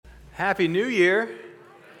Happy New Year.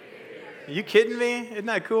 Are you kidding me? Isn't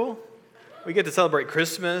that cool? We get to celebrate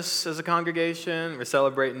Christmas as a congregation. We're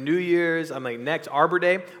celebrating New Year's. Next Arbor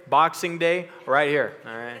Day, Boxing Day, right here.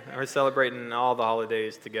 All right, we're celebrating all the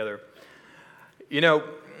holidays together. You know,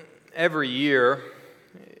 every year,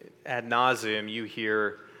 ad nauseum, you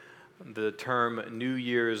hear the term New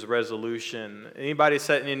Year's resolution. Anybody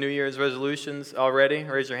set any New Year's resolutions already?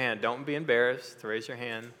 Raise your hand. Don't be embarrassed. Raise your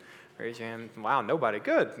hand. Raise your hand. Wow, nobody.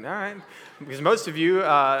 Good. All right. Because most of you,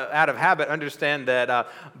 out of habit, understand that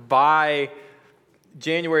by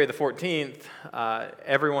January the 14th,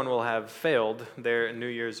 everyone will have failed their New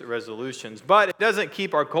Year's resolutions. But it doesn't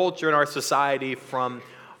keep our culture and our society from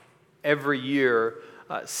every year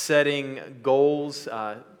setting goals,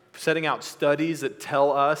 setting out studies that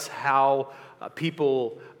tell us how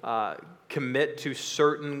people commit to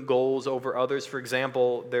certain goals over others. For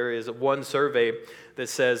example, there is one survey that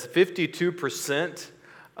says 52%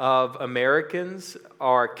 of Americans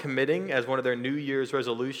are committing as one of their New Year's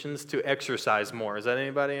resolutions to exercise more. Is that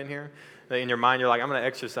anybody in here? In your mind, you're like, I'm going to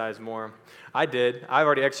exercise more. I did. I've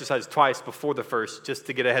already exercised twice before the first just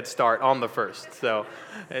to get a head start on the first. So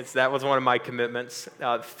that was one of my commitments.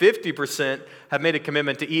 50% have made a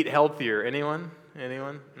commitment to eat healthier. Anyone?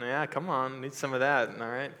 Yeah, come on. Need some of that. All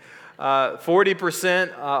right.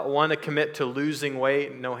 40% want to commit to losing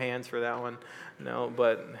weight. No hands for that one. No,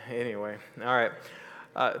 but anyway. All right.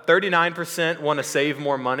 39% want to save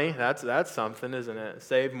more money. That's something, isn't it?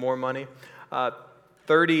 Save more money.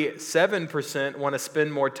 37% want to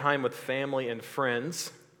spend more time with family and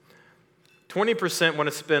friends. 20% want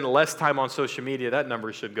to spend less time on social media. That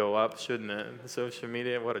number should go up, shouldn't it? Social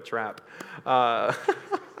media, what a trap.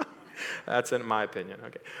 That's in my opinion.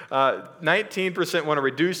 Okay. 19% want to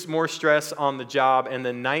reduce more stress on the job, and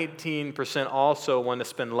then 19% also want to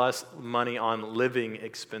spend less money on living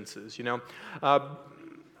expenses.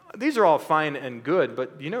 These are all fine and good,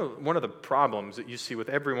 but one of the problems that you see with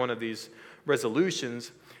every one of these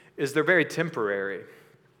resolutions is they're very temporary.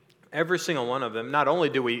 Every single one of them, not only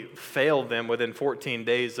do we fail them within 14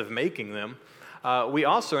 days of making them, we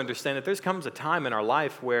also understand that there comes a time in our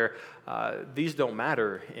life where these don't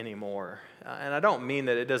matter anymore. And I don't mean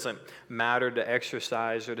that it doesn't matter to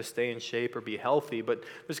exercise or to stay in shape or be healthy, but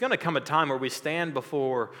there's going to come a time where we stand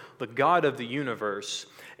before the God of the universe,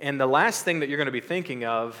 and the last thing that you're going to be thinking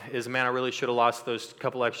of is, man, I really should have lost those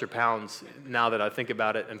couple extra pounds now that I think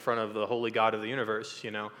about it in front of the holy God of the universe,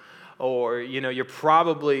 Or, you're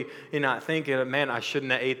probably not thinking, man, I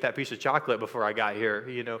shouldn't have ate that piece of chocolate before I got here.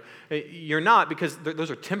 You're not, because those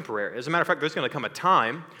are temporary. As a matter of fact, there's going to come a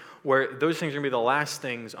time where those things are going to be the last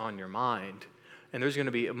things on your mind. And there's going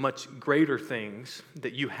to be much greater things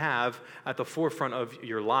that you have at the forefront of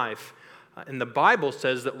your life. And the Bible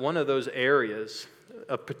says that one of those areas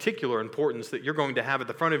of particular importance that you're going to have at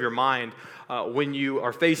the front of your mind when you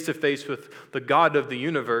are face to face with the God of the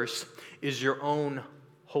universe is your own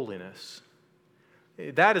holiness.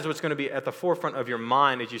 That is what's going to be at the forefront of your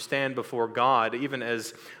mind as you stand before God, even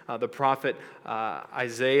as the prophet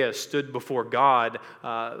Isaiah stood before God,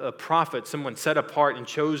 a prophet, someone set apart and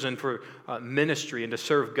chosen for ministry and to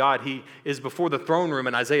serve God. He is before the throne room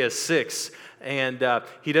in Isaiah 6, and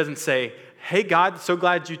he doesn't say, hey, God, so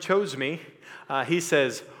glad you chose me. He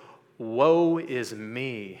says, woe is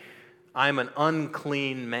me. I'm an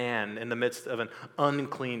unclean man in the midst of an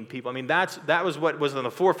unclean people. That was what was on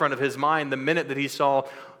the forefront of his mind. The minute that he saw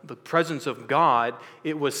the presence of God,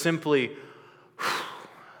 it was simply,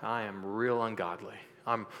 I am real ungodly.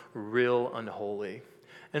 I'm real unholy.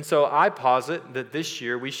 And so I posit that this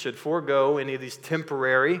year we should forego any of these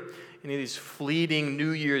temporary, any of these fleeting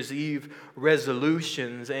New Year's Eve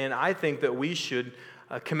resolutions. And I think that we should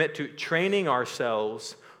commit to training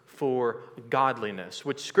ourselves for godliness,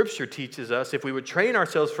 which Scripture teaches us. If we would train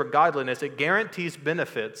ourselves for godliness, it guarantees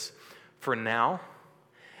benefits for now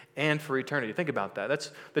and for eternity. Think about that.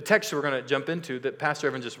 That's the text that we're going to jump into that Pastor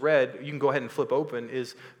Evan just read. You can go ahead and flip open,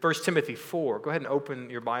 is 1 Timothy 4. Go ahead and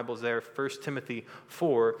open your Bibles there, 1 Timothy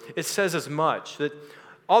 4. It says as much that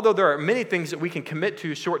although there are many things that we can commit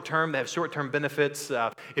to short-term that have short-term benefits,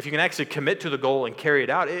 if you can actually commit to the goal and carry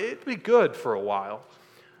it out, it'd be good for a while.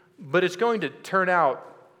 But it's going to turn out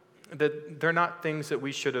that they're not things that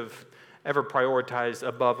we should have ever prioritized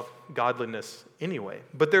above godliness anyway.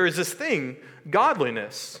 But there is this thing,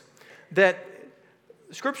 godliness, that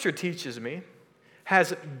Scripture teaches me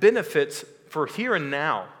has benefits for here and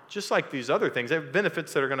now, just like these other things. They have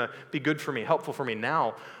benefits that are going to be good for me, helpful for me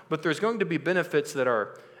now, but there's going to be benefits that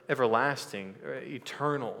are everlasting,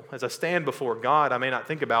 eternal. As I stand before God, I may not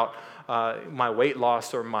think about my weight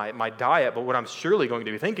loss or my diet, but what I'm surely going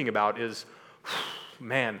to be thinking about is,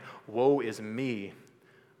 man, woe is me.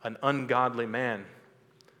 an ungodly man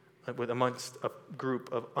amongst a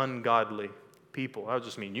group of ungodly people. I don't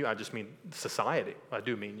just mean you, I just mean society. I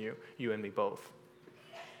do mean you and me both.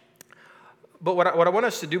 But what I want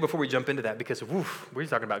us to do before we jump into that, because we're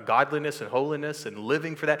talking about godliness and holiness and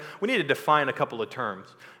living for that, we need to define a couple of terms.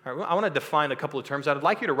 All right, I want to define a couple of terms. I'd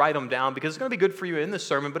like you to write them down because it's going to be good for you in this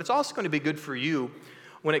sermon, but it's also going to be good for you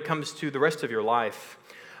when it comes to the rest of your life.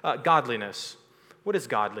 Godliness. What is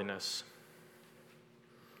godliness?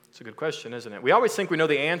 It's a good question, isn't it? We always think we know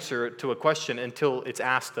the answer to a question until it's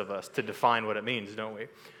asked of us to define what it means, don't we?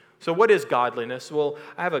 So what is godliness? Well,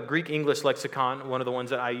 I have a Greek-English lexicon, one of the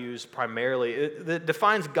ones that I use primarily. It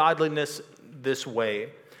defines godliness this way: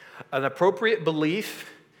 an appropriate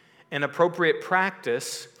belief and appropriate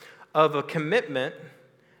practice of a commitment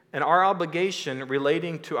and our obligation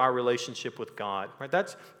relating to our relationship with God. Right?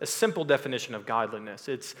 That's a simple definition of godliness.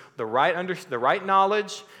 It's the right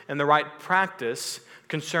knowledge and the right practice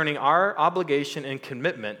concerning our obligation and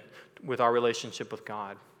commitment with our relationship with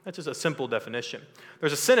God. That's just a simple definition.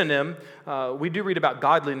 There's a synonym. We do read about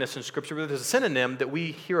godliness in Scripture, but there's a synonym that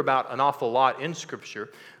we hear about an awful lot in Scripture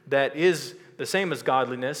that is the same as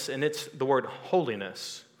godliness, and it's the word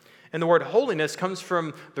holiness. And the word holiness comes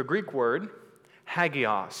from the Greek word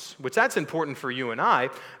hagios, which that's important for you and I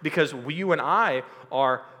because you and I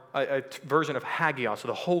are a version of hagios,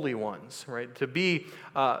 the holy ones, right? To be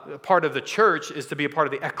a part of the church is to be a part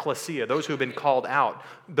of the ecclesia, those who have been called out,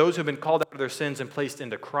 those who have been called out of their sins and placed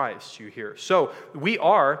into Christ, you hear. So we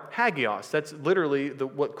are hagios. That's literally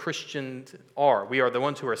what Christians are. We are the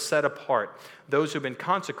ones who are set apart, those who have been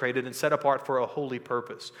consecrated and set apart for a holy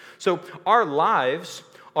purpose. So our lives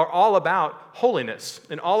are all about holiness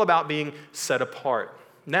and all about being set apart.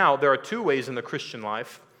 Now, there are two ways in the Christian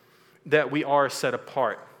life that we are set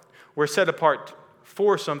apart. We're set apart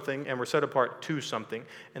for something, and we're set apart to something.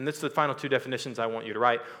 And that's the final two definitions I want you to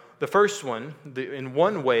write. The first one, in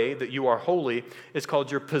one way that you are holy, is called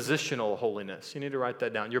your positional holiness. You need to write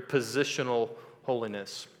that down, your positional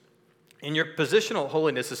holiness. And your positional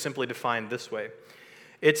holiness is simply defined this way.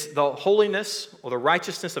 It's the holiness or the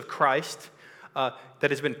righteousness of Christ that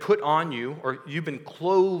has been put on you, or you've been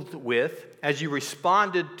clothed with, as you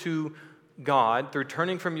responded to God through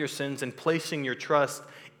turning from your sins and placing your trust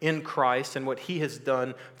in Christ and what He has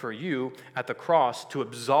done for you at the cross to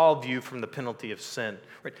absolve you from the penalty of sin.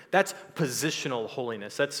 Right? That's positional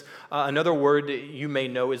holiness. That's another word that you may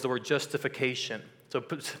know is the word justification. So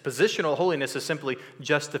positional holiness is simply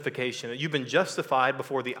justification. You've been justified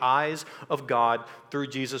before the eyes of God through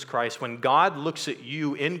Jesus Christ. When God looks at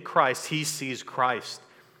you in Christ, He sees Christ.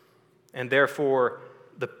 And therefore,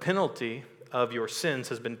 the penalty of your sins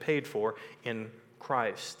has been paid for in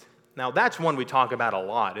Christ. Now, that's one we talk about a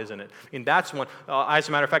lot, isn't it? And that's one, as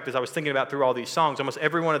a matter of fact, as I was thinking about through all these songs, almost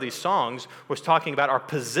every one of these songs was talking about our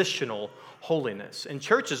positional holiness. And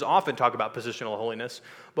churches often talk about positional holiness,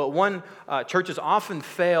 but churches often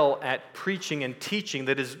fail at preaching and teaching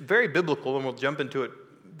that is very biblical, and we'll jump into it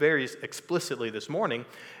very explicitly this morning,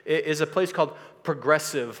 is a place called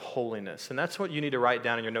progressive holiness. And that's what you need to write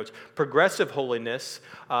down in your notes. Progressive holiness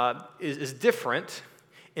is different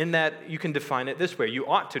in that you can define it this way. You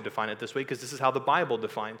ought to define it this way because this is how the Bible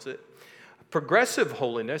defines it. Progressive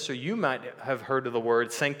holiness, or you might have heard of the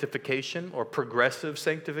word sanctification or progressive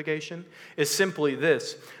sanctification, is simply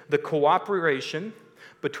this: the cooperation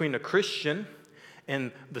between a Christian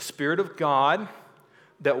and the Spirit of God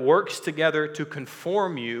that works together to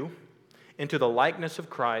conform you into the likeness of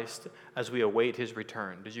Christ as we await His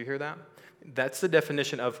return. Did you hear that? That's the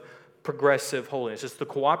definition of progressive holiness. It's the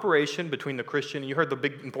cooperation between the Christian, and you heard the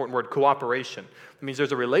big important word, cooperation. It means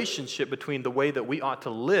there's a relationship between the way that we ought to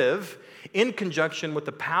live in conjunction with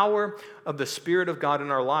the power of the Spirit of God in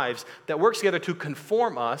our lives that works together to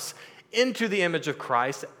conform us into the image of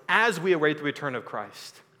Christ as we await the return of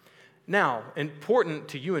Christ. Now, important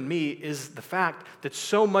to you and me is the fact that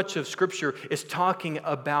so much of Scripture is talking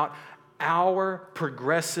about our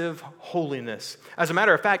progressive holiness. As a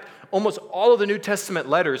matter of fact, almost all of the New Testament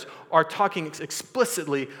letters are talking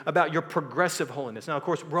explicitly about your progressive holiness. Now, of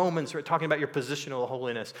course, Romans are talking about your positional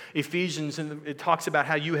holiness. Ephesians, it talks about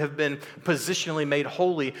how you have been positionally made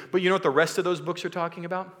holy. But you know what the rest of those books are talking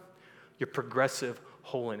about? Your progressive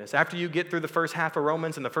holiness. After you get through the first half of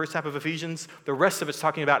Romans and the first half of Ephesians, the rest of it's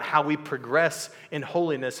talking about how we progress in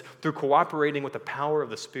holiness through cooperating with the power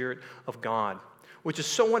of the Spirit of God. Which is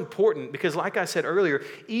so important because, like I said earlier,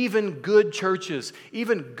 even good churches,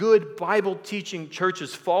 even good Bible-teaching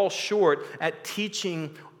churches fall short at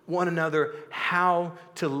teaching one another how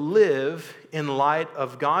to live in light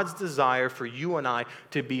of God's desire for you and I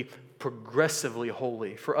to be progressively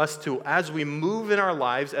holy, for us to, as we move in our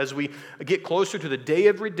lives, as we get closer to the day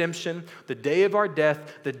of redemption, the day of our death,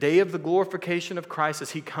 the day of the glorification of Christ as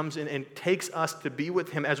he comes in and takes us to be with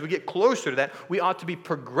him, as we get closer to that, we ought to be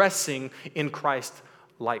progressing in Christ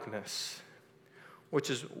likeness, which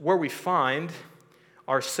is where we find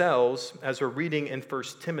ourselves as we're reading in 1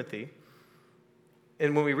 Timothy.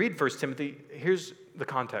 And when we read 1 Timothy, here's the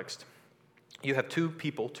context. You have two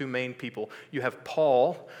main people. You have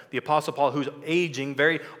Paul, the Apostle Paul, who's aging,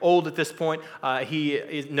 very old at this point.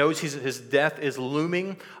 He knows his death is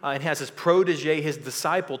looming, and has his protege, his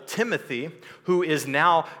disciple, Timothy, who is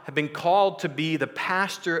now have been called to be the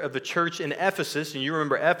pastor of the church in Ephesus. And you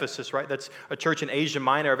remember Ephesus, right? That's a church in Asia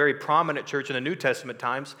Minor, a very prominent church in the New Testament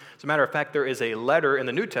times. As a matter of fact, there is a letter in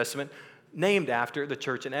the New Testament named after the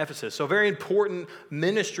church in Ephesus. So a very important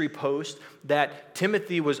ministry post that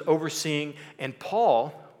Timothy was overseeing, and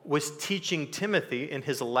Paul was teaching Timothy in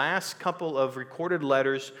his last couple of recorded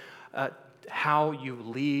letters how you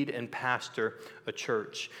lead and pastor a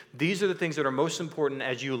church. These are the things that are most important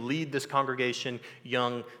as you lead this congregation,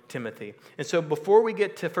 young Timothy. And so before we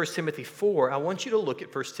get to 1 Timothy 4, I want you to look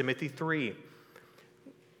at 1 Timothy 3.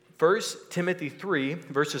 1 Timothy 3,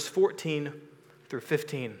 verses 14 through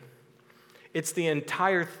 15. It's the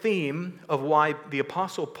entire theme of why the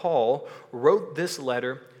Apostle Paul wrote this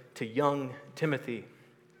letter to young Timothy.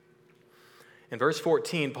 In verse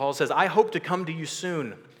 14, Paul says, I hope to come to you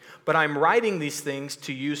soon, but I'm writing these things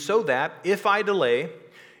to you so that, if I delay,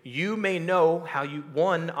 you may know how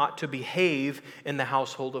one ought to behave in the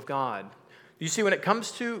household of God. You see, when it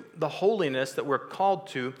comes to the holiness that we're called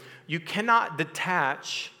to, you cannot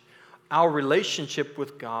detach our relationship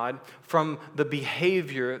with God from the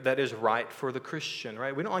behavior that is right for the Christian,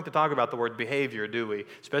 right? We don't like to talk about the word behavior, do we?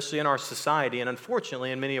 Especially in our society and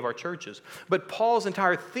unfortunately in many of our churches. But Paul's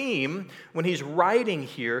entire theme when he's writing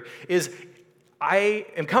here is, I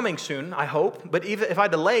am coming soon, I hope, but even if I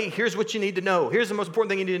delay, here's what you need to know. Here's the most important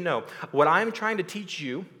thing you need to know. What I'm trying to teach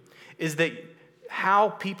you is that how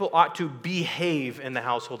people ought to behave in the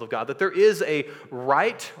household of God, that there is a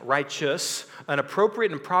righteous, an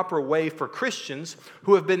appropriate and proper way for Christians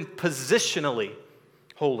who have been positionally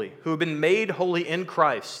holy, who have been made holy in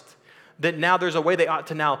Christ, that now there's a way they ought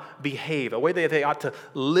to now behave, a way that they ought to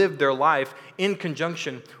live their life in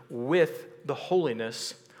conjunction with the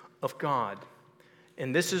holiness of God.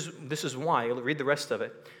 And this is why, read the rest of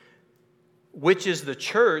it, which is the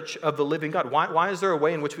church of the living God. Why is there a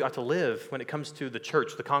way in which we ought to live when it comes to the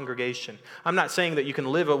church, the congregation? I'm not saying that you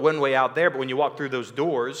can live one way out there, but when you walk through those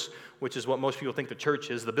doors, which is what most people think the church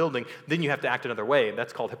is, the building, then you have to act another way.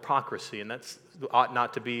 That's called hypocrisy, and that ought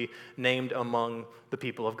not to be named among the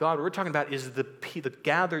people of God. What we're talking about is the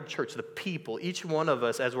gathered church, the people. Each one of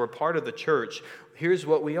us, as we're part of the church, here's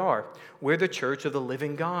what we are. We're the church of the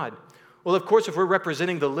living God. Well, of course, if we're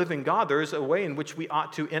representing the living God, there is a way in which we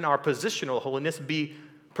ought to, in our positional holiness, be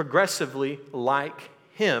progressively like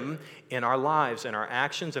Him in our lives, in our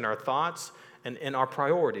actions, in our thoughts, and in our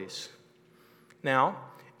priorities. Now,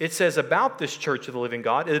 it says about this church of the living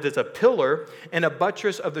God, it is a pillar and a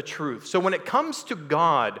buttress of the truth. So when it comes to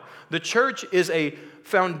God, the church is a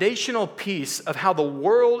foundational piece of how the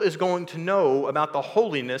world is going to know about the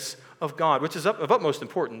holiness of God, which is of utmost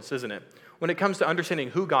importance, isn't it? When it comes to understanding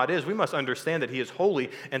who God is, we must understand that He is holy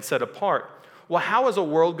and set apart. Well, how is a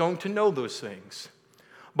world going to know those things?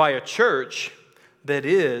 By a church that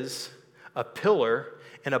is a pillar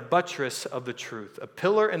and a buttress of the truth. A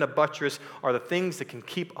pillar and a buttress are the things that can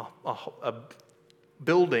keep a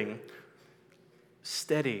building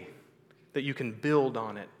steady, that you can build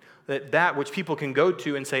on it. That which people can go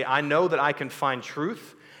to and say, I know that I can find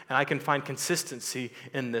truth and I can find consistency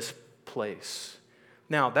in this place.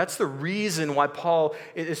 Now, that's the reason why Paul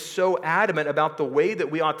is so adamant about the way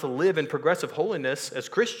that we ought to live in progressive holiness as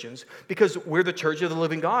Christians, because we're the church of the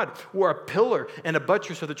living God. We're a pillar and a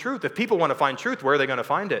buttress of the truth. If people want to find truth, where are they going to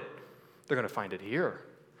find it? They're going to find it here.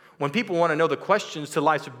 When people want to know the questions to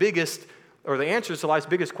life's biggest, or the answers to life's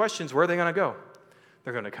biggest questions, where are they going to go?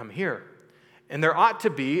 They're going to come here. And there ought to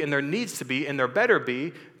be, and there needs to be, and there better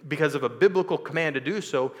be, because of a biblical command to do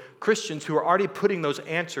so, Christians who are already putting those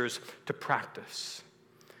answers to practice.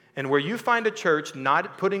 And where you find a church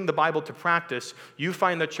not putting the Bible to practice, you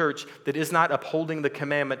find the church that is not upholding the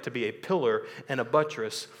commandment to be a pillar and a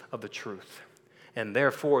buttress of the truth. And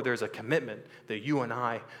therefore, there's a commitment that you and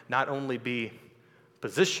I not only be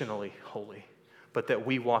positionally holy, but that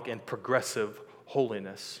we walk in progressive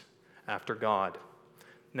holiness after God.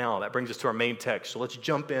 Now, that brings us to our main text. So let's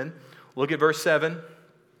jump in. Look at verse 7.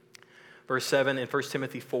 Verse 7 in 1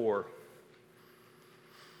 Timothy 4.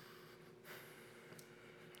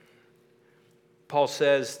 Paul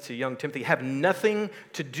says to young Timothy, have nothing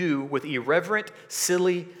to do with irreverent,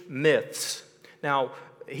 silly myths. Now,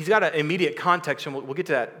 he's got an immediate context, and we'll get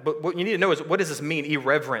to that. But what you need to know is, what does this mean,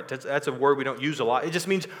 irreverent? That's a word we don't use a lot. It just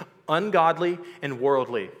means ungodly and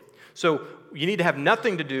worldly. So you need to have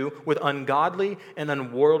nothing to do with ungodly and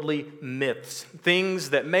unworldly myths, things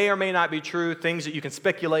that may or may not be true, things that you can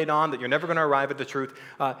speculate on, that you're never going to arrive at the truth.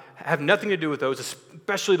 Have nothing to do with those,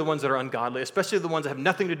 especially the ones that are ungodly, especially the ones that have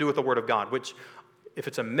nothing to do with the Word of God, which, if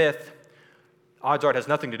it's a myth, odds are it has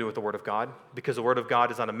nothing to do with the Word of God, because the Word of God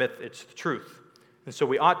is not a myth, it's the truth. And so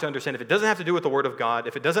we ought to understand, if it doesn't have to do with the Word of God,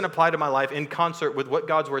 if it doesn't apply to my life in concert with what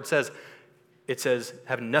God's Word says, it says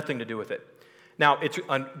have nothing to do with it. Now, it's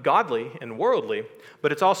ungodly and worldly,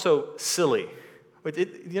 but it's also silly.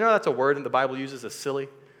 That's a word in the Bible uses, as silly.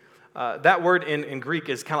 That word in Greek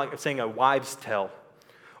is kind of like saying a wives' tale.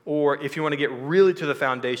 Or if you want to get really to the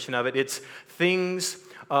foundation of it, it's things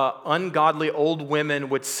ungodly old women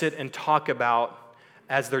would sit and talk about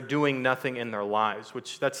as they're doing nothing in their lives,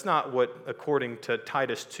 which that's not what, according to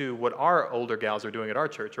Titus 2, what our older gals are doing at our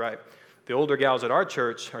church, right? The older gals at our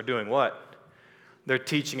church are doing what? They're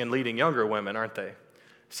teaching and leading younger women, aren't they?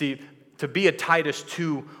 See, to be a Titus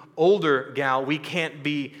 2 older gal, we can't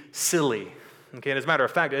be silly. Okay, and as a matter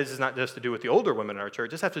of fact, this is not just to do with the older women in our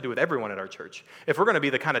church. This has to do with everyone at our church. If we're going to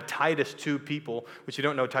be the kind of Titus 2 people, which you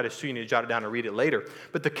don't know Titus 2, you need to jot it down and read it later.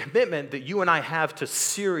 But the commitment that you and I have to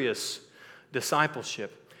serious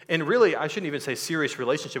discipleship, and really, I shouldn't even say serious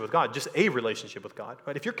relationship with God, just a relationship with God.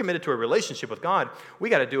 Right? If you're committed to a relationship with God, we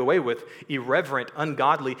got to do away with irreverent,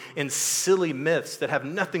 ungodly, and silly myths that have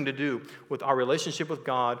nothing to do with our relationship with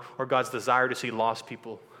God or God's desire to see lost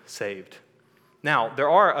people saved. Now, there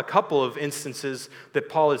are a couple of instances that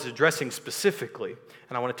Paul is addressing specifically,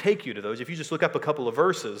 and I want to take you to those. If you just look up a couple of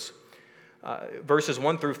verses, verses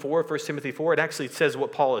 1 through 4, 1 Timothy 4, it actually says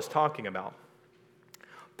what Paul is talking about.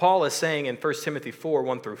 Paul is saying in 1 Timothy 4,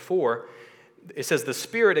 1 through 4, it says, the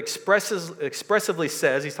Spirit expressively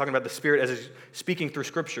says, he's talking about the Spirit as he's speaking through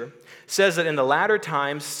Scripture, says that in the latter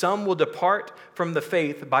times some will depart from the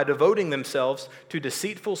faith by devoting themselves to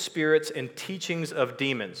deceitful spirits and teachings of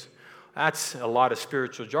demons. That's a lot of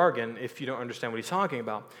spiritual jargon if you don't understand what he's talking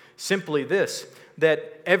about. Simply this,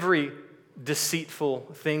 that every deceitful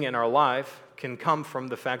thing in our life can come from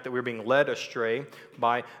the fact that we're being led astray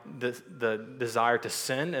by the desire to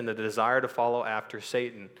sin and the desire to follow after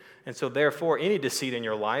Satan. And so therefore, any deceit in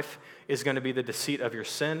your life is going to be the deceit of your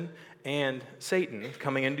sin and Satan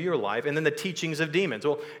coming into your life, and then the teachings of demons.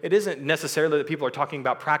 Well, it isn't necessarily that people are talking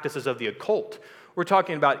about practices of the occult. We're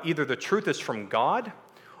talking about either the truth is from God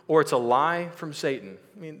or it's a lie from Satan.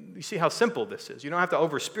 I mean, you see how simple this is. You don't have to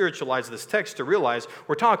over-spiritualize this text to realize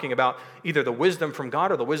we're talking about either the wisdom from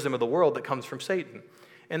God or the wisdom of the world that comes from Satan.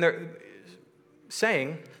 And they're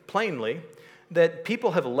saying plainly that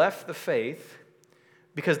people have left the faith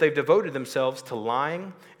because they've devoted themselves to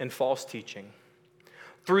lying and false teaching.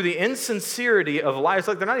 Through the insincerity of liars,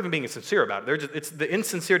 like they're not even being sincere about it. It's the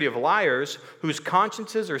insincerity of liars whose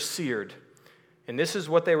consciences are seared. And this is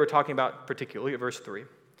what they were talking about particularly at verse 3.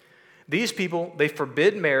 These people, they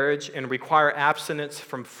forbid marriage and require abstinence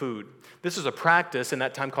from food. This is a practice in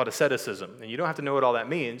that time called asceticism. And you don't have to know what all that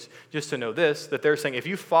means, just to know this, that they're saying if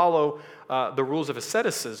you follow the rules of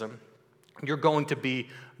asceticism, you're going to be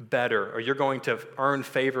better, or you're going to earn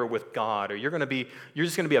favor with God, or you're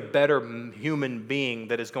just going to be a better human being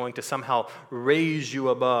that is going to somehow raise you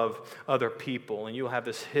above other people, and you'll have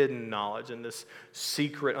this hidden knowledge and this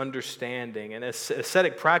secret understanding. And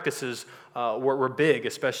ascetic practices were big,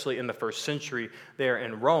 especially in the first century there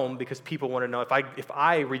in Rome, because people want to know if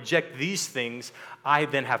I reject these things, I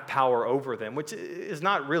then have power over them, which is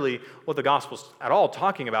not really what the gospel's at all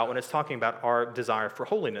talking about when it's talking about our desire for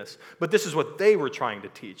holiness. But this is what they were trying to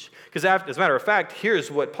teach. Because as a matter of fact, here's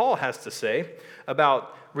what Paul has to say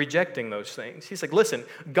about rejecting those things. He's like, listen,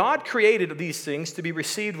 God created these things to be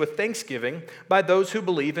received with thanksgiving by those who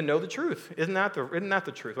believe and know the truth. Isn't that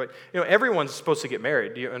the truth? Like, everyone's supposed to get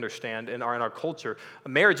married. Do you understand? In our culture,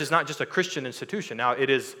 marriage is not just a Christian institution. Now, it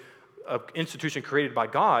is an institution created by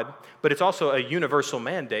God, but it's also a universal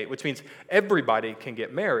mandate, which means everybody can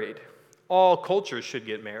get married. All cultures should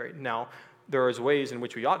get married. Now, there are ways in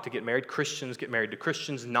which we ought to get married. Christians get married to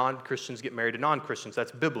Christians. Non-Christians get married to non-Christians.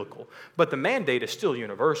 That's biblical. But the mandate is still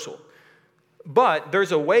universal. But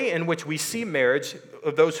there's a way in which we see marriage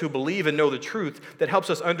of those who believe and know the truth that helps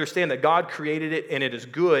us understand that God created it and it is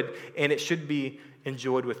good and it should be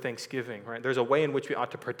enjoyed with thanksgiving. Right? There's a way in which we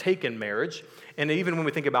ought to partake in marriage. And even when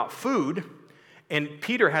we think about food, And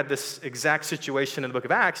Peter had this exact situation in the book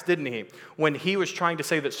of Acts, didn't he? When he was trying to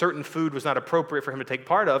say that certain food was not appropriate for him to take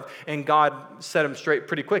part of, and God set him straight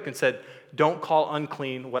pretty quick and said, don't call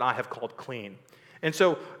unclean what I have called clean. And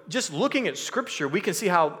so just looking at Scripture, we can see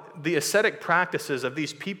how the ascetic practices of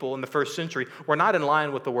these people in the first century were not in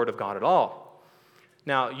line with the Word of God at all.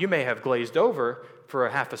 Now, you may have glazed over for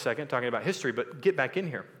a half a second talking about history, but get back in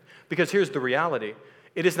here. Because here's the reality.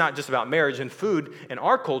 It is not just about marriage and food. In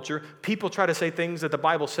our culture, people try to say things that the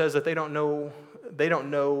Bible says that they don't know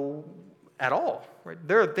at all. Right?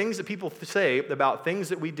 There are things that people say about things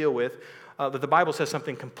that we deal with that the Bible says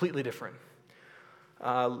something completely different.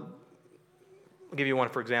 I'll give you one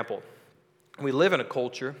for example. We live in a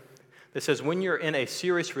culture that says when you're in a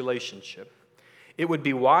serious relationship, it would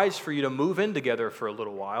be wise for you to move in together for a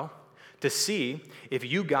little while to see if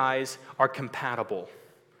you guys are compatible.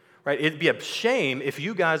 Right? It'd be a shame if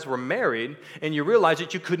you guys were married and you realized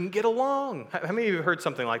that you couldn't get along. How many of you have heard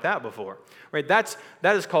something like that before? Right? That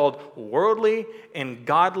is called worldly and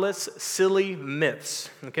godless, silly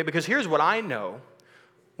myths. Okay? Because here's what I know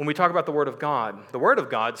when we talk about the Word of God. The Word of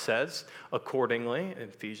God says, accordingly,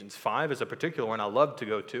 Ephesians 5 is a particular one I love to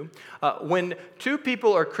go to, when two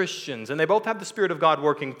people are Christians and they both have the Spirit of God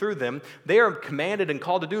working through them, they are commanded and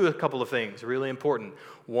called to do a couple of things, really important.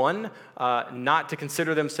 One, not to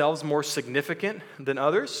consider themselves more significant than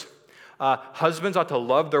others. Husbands ought to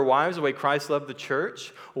love their wives the way Christ loved the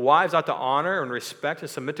church. Wives ought to honor and respect and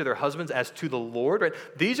submit to their husbands as to the Lord. Right?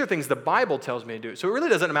 These are things the Bible tells me to do. So it really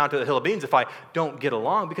doesn't amount to the hill of beans if I don't get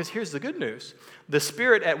along, because here's the good news. The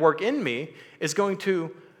Spirit at work in me is going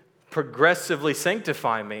to progressively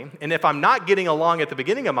sanctify me. And if I'm not getting along at the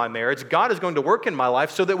beginning of my marriage, God is going to work in my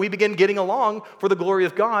life so that we begin getting along for the glory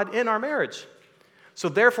of God in our marriage. So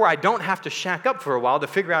therefore, I don't have to shack up for a while to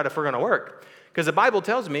figure out if we're going to work. Because the Bible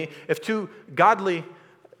tells me if two godly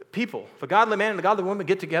people, if a godly man and a godly woman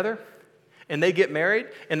get together and they get married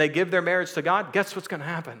and they give their marriage to God, guess what's going to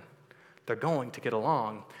happen? They're going to get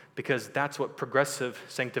along, because that's what progressive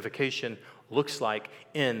sanctification looks like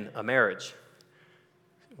in a marriage.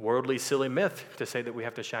 Worldly, silly myth to say that we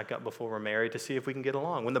have to shack up before we're married to see if we can get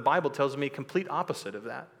along, when the Bible tells me complete opposite of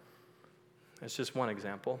that. That's just one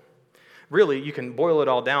example. Really, you can boil it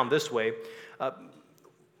all down this way.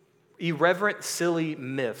 Irreverent, silly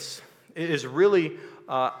myths is really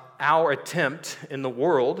our attempt in the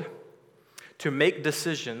world to make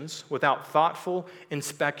decisions without thoughtful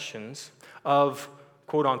inspections of,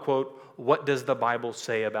 quote unquote, what does the Bible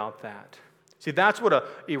say about that? See, that's what an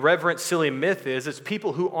irreverent, silly myth is. It's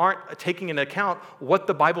people who aren't taking into account what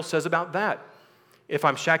the Bible says about that. If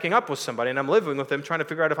I'm shacking up with somebody and I'm living with them, trying to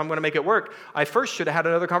figure out if I'm going to make it work, I first should have had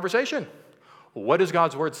another conversation. What does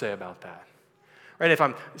God's Word say about that? Right? If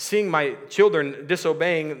I'm seeing my children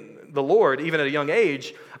disobeying the Lord, even at a young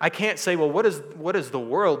age, I can't say, well, what does the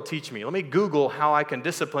world teach me? Let me Google how I can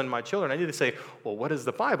discipline my children. I need to say, well, what does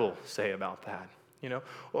the Bible say about that? You know,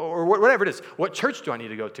 or whatever it is. What church do I need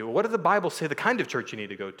to go to? What does the Bible say the kind of church you need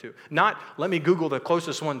to go to? Not, let me Google the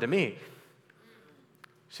closest one to me.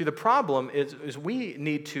 See, the problem is we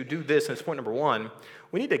need to do this, and it's point number one.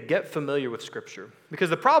 We need to get familiar with Scripture.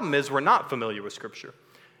 Because the problem is we're not familiar with Scripture.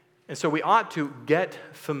 And so we ought to get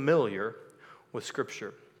familiar with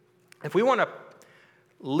Scripture. If we want to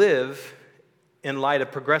live in light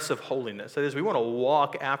of progressive holiness, that is, we want to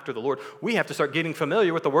walk after the Lord, we have to start getting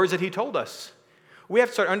familiar with the words that He told us. We have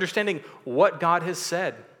to start understanding what God has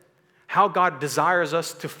said, how God desires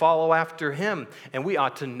us to follow after Him, and we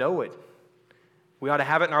ought to know it. We ought to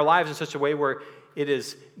have it in our lives in such a way where it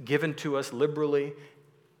is given to us liberally,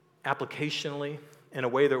 applicationally, in a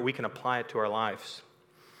way that we can apply it to our lives.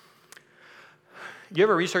 You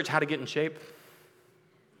ever research how to get in shape?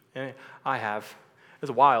 I have.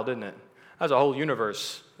 It's wild, isn't it? That's a whole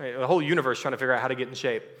universe. A whole universe trying to figure out how to get in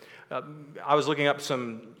shape. I was looking up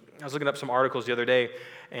some articles the other day,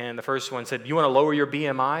 and the first one said, "You want to lower your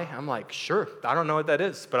BMI?" I'm like, sure. I don't know what that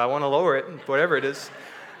is, but I want to lower it, whatever it is.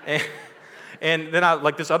 And then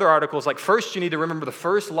this other article is like, first you need to remember the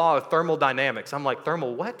first law of thermodynamics. I'm like,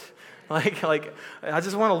 thermal what? Like I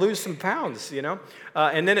just want to lose some pounds, you know?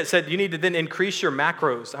 And then it said you need to then increase your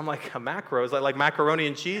macros. I'm like, macros? Like macaroni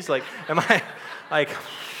and cheese? Like, am I, like...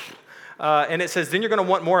 and it says, then you're going to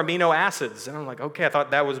want more amino acids. And I'm like, okay, I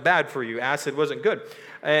thought that was bad for you. Acid wasn't good.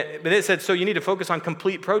 But it said, so you need to focus on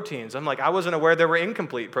complete proteins. I'm like, I wasn't aware there were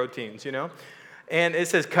incomplete proteins, you know? And it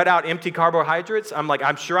says, cut out empty carbohydrates. I'm like,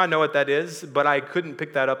 I'm sure I know what that is, but I couldn't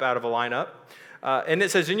pick that up out of a lineup. And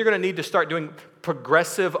it says, then you're going to need to start doing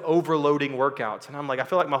progressive overloading workouts. And I'm like, I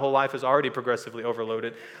feel like my whole life is already progressively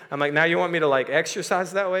overloaded. I'm like, now you want me to like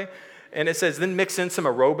exercise that way? And it says, then mix in some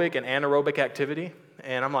aerobic and anaerobic activity.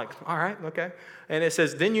 And I'm like, all right, okay. And it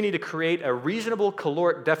says, then you need to create a reasonable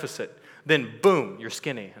caloric deficit. Then boom, you're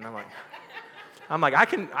skinny. And I'm like,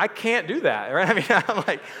 I can't do that,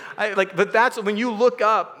 right? I mean, but that's when you look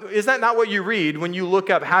up, is that not what you read when you look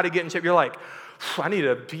up how to get in shape? You're like, I need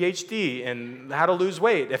a PhD in how to lose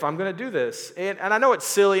weight if I'm going to do this. And I know it's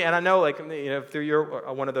silly, and I know, if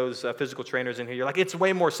you're one of those physical trainers in here, you're like, it's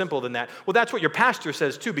way more simple than that. Well, that's what your pastor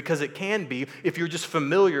says too, because it can be if you're just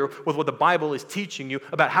familiar with what the Bible is teaching you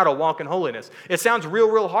about how to walk in holiness. It sounds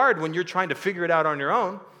real hard when you're trying to figure it out on your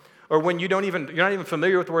own, or when you're not even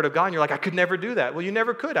familiar with the Word of God, and you're like, I could never do that. Well, you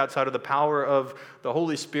never could outside of the power of the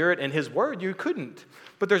Holy Spirit and His Word. You couldn't.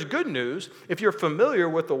 But there's good news. If you're familiar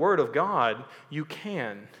with the Word of God, you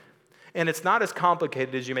can. And it's not as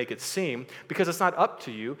complicated as you make it seem, because it's not up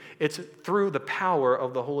to you. It's through the power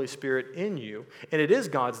of the Holy Spirit in you. And it is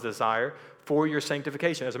God's desire for your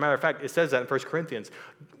sanctification. As a matter of fact, it says that in 1 Corinthians.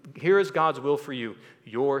 Here is God's will for you,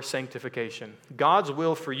 your sanctification. God's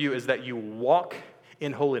will for you is that you walk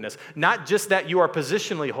in holiness. Not just that you are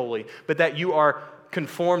positionally holy, but that you are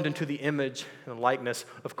conformed into the image and likeness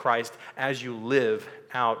of Christ as you live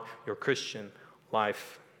out your Christian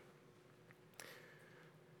life.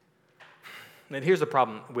 And here's the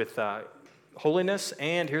problem with holiness,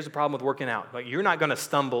 and here's the problem with working out. Like, you're not going to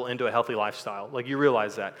stumble into a healthy lifestyle. Like, you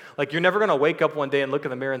realize that. Like, you're never going to wake up one day and look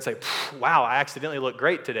in the mirror and say, wow, I accidentally look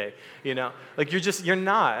great today. Like, you're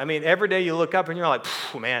not. I mean, every day you look up and you're like,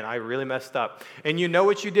 man, I really messed up. And you know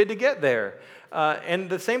what you did to get there. And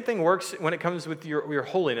the same thing works when it comes with your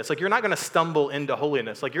holiness. Like, you're not going to stumble into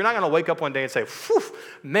holiness. Like, you're not going to wake up one day and say,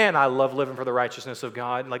 man, I love living for the righteousness of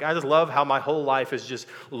God. Like, I just love how my whole life is just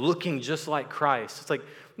looking just like Christ. It's like,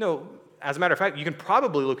 no. As a matter of fact, you can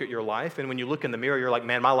probably look at your life, and when you look in the mirror, you're like,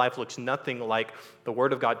 man, my life looks nothing like the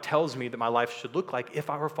Word of God tells me that my life should look like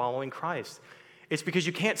if I were following Christ. It's because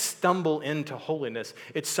you can't stumble into holiness.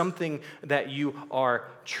 It's something that you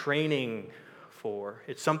are training for.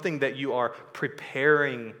 It's something that you are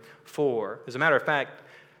preparing for. As a matter of fact,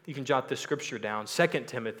 you can jot this scripture down, 2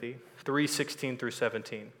 Timothy 3:16 through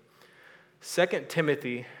 17. 2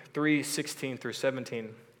 Timothy 3:16 through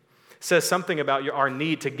 17 says something about our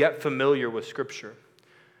need to get familiar with Scripture,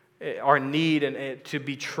 our need and to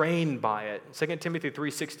be trained by it. 2 Timothy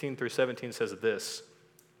 3:16 through 17 says this: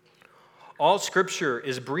 all Scripture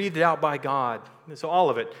is breathed out by God. So all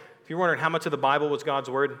of it. If you're wondering how much of the Bible was God's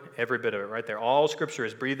Word, every bit of it right there. All Scripture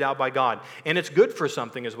is breathed out by God. And it's good for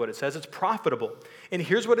something is what it says. It's profitable. And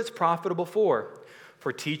here's what it's profitable for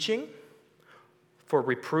teaching, for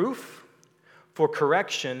reproof, for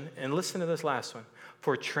correction, and listen to this last one,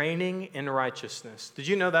 for training in righteousness. Did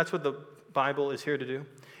you know that's what the Bible is here to do?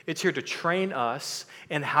 It's here to train us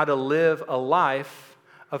in how to live a life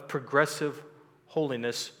of progressive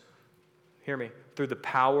holiness, hear me, through the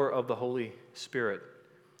power of the Holy Spirit.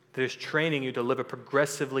 That is training you to live a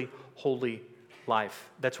progressively holy life.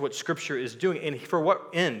 That's what Scripture is doing. And for what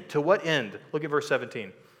end? To what end? Look at verse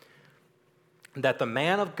 17. That the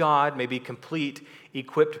man of God may be complete,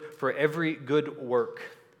 equipped for every good work.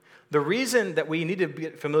 The reason that we need to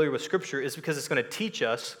get familiar with Scripture is because it's going to teach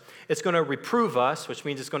us, it's going to reprove us, which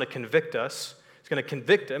means it's going to convict us. It's going to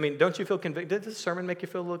convict. I mean, don't you feel convicted? Did this sermon make you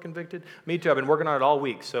feel a little convicted? Me too. I've been working on it all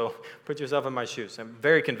week, so put yourself in my shoes. I'm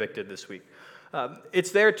very convicted this week.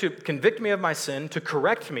 It's there to convict me of my sin, to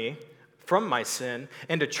correct me from my sin,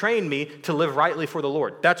 and to train me to live rightly for the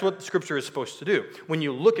Lord. That's what Scripture is supposed to do. When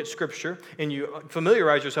you look at Scripture and you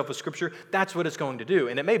familiarize yourself with Scripture, that's what it's going to do.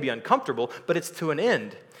 And it may be uncomfortable, but it's to an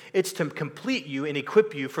end. It's to complete you and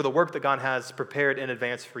equip you for the work that God has prepared in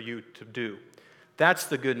advance for you to do. That's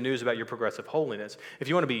the good news about your progressive holiness. If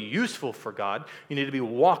you want to be useful for God, you need to be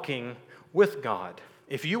walking with God.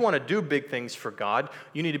 If you want to do big things for God,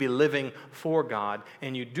 you need to be living for God,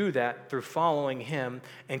 and you do that through following Him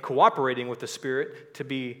and cooperating with the Spirit to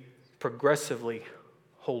be progressively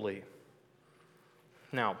holy.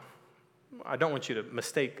 Now, I don't want you to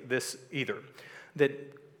mistake this either, that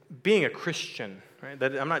being a Christian, right?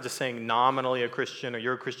 That I'm not just saying nominally a Christian or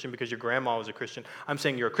you're a Christian because your grandma was a Christian. I'm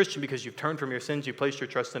saying you're a Christian because you've turned from your sins, you placed your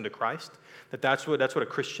trust into Christ. That's what a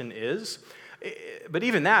Christian is. But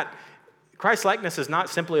even that, Christ-likeness is not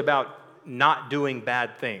simply about not doing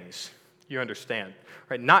bad things. You understand,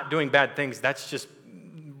 right? Not doing bad things, that's just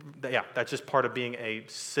part of being a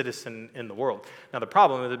citizen in the world. Now, the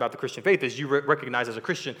problem about the Christian faith is you recognize as a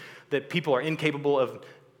Christian that people are incapable of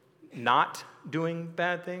not doing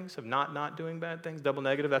bad things, of not doing bad things. Double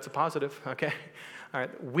negative, that's a positive, okay? All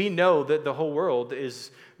right, we know that the whole world is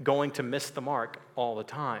going to miss the mark all the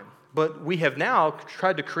time. But we have now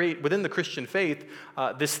tried to create within the Christian faith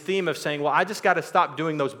this theme of saying, well, I just got to stop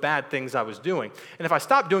doing those bad things I was doing. And if I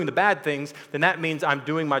stop doing the bad things, then that means I'm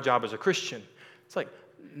doing my job as a Christian. It's like,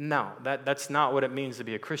 no, that's not what it means to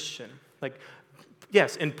be a Christian. Like,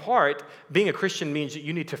 yes, in part, being a Christian means that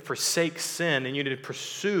you need to forsake sin and you need to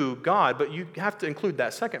pursue God, but you have to include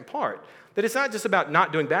that second part. That it's not just about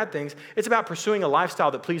not doing bad things, it's about pursuing a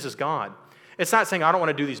lifestyle that pleases God. It's not saying, I don't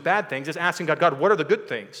want to do these bad things. It's asking God, God, what are the good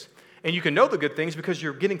things? And you can know the good things because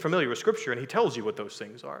you're getting familiar with Scripture and He tells you what those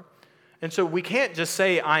things are. And so we can't just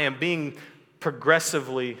say, I am being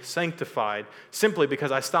progressively sanctified simply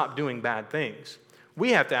because I stopped doing bad things.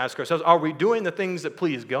 We have to ask ourselves, are we doing the things that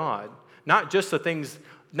please God? Not just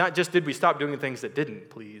did we stop doing the things that didn't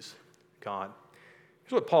please God.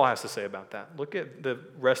 Here's what Paul has to say about that. Look at the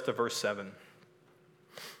rest of verse 7.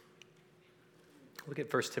 Look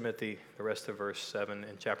at 1 Timothy, the rest of verse 7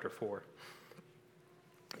 in chapter 4.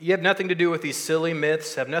 You have nothing to do with these silly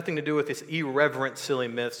myths, have nothing to do with these irreverent, silly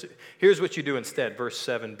myths. Here's what you do instead, verse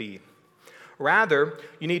 7b. Rather,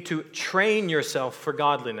 you need to train yourself for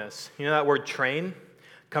godliness. You know that word train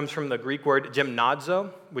comes from the Greek word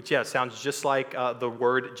gymnazo, which, sounds just like the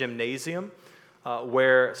word gymnasium,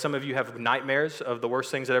 where some of you have nightmares of the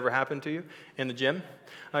worst things that ever happened to you in the gym.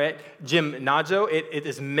 All right, gymnazo, it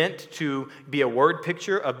is meant to be a word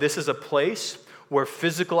picture of this is a place where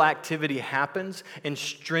physical activity happens and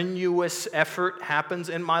strenuous effort happens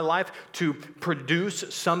in my life to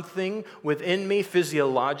produce something within me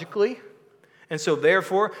physiologically. And so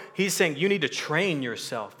therefore, he's saying you need to train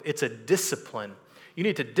yourself. It's a discipline. You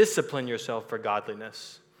need to discipline yourself for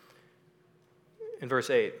godliness. In verse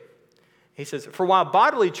 8, he says, for while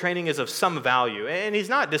bodily training is of some value, and he's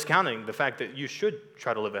not discounting the fact that you should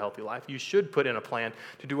try to live a healthy life, you should put in a plan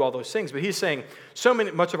to do all those things, but he's saying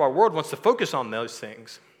much of our world wants to focus on those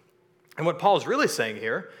things. And what Paul's really saying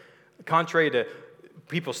here, contrary to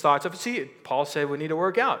people's thoughts of, Paul said we need to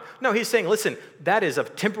work out. No, he's saying, listen, that is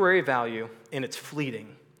of temporary value and it's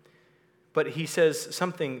fleeting. But he says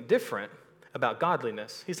something different about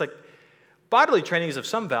godliness. He's like, bodily training is of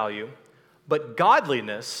some value, but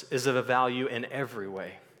godliness is of a value in every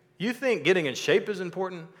way. You think getting in shape is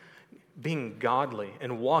important? Being godly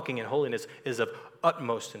and walking in holiness is of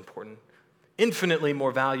utmost importance. Infinitely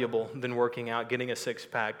more valuable than working out, getting a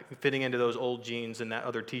six-pack, fitting into those old jeans and that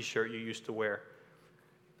other t-shirt you used to wear.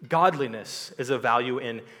 Godliness is of value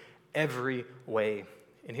in every way.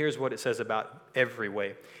 And here's what it says about every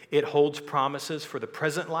way. It holds promises for the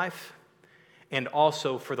present life and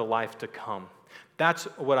also for the life to come. That's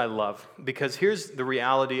what I love, because here's the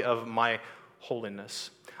reality of my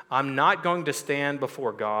holiness. I'm not going to stand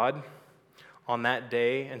before God on that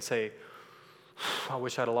day and say, I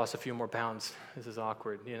wish I'd have lost a few more pounds. This is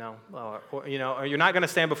awkward, or you're not going to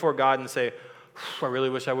stand before God and say, I really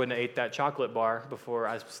wish I wouldn't have ate that chocolate bar before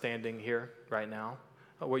I was standing here right now.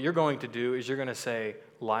 What you're going to do is you're going to say,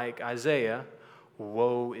 like Isaiah,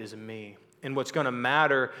 woe is me. And what's going to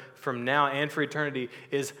matter from now and for eternity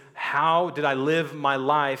is how did I live my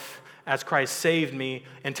life as Christ saved me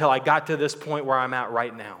until I got to this point where I'm at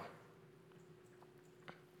right now.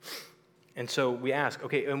 And so we ask,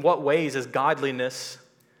 okay, in what ways is godliness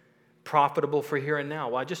profitable for here and now?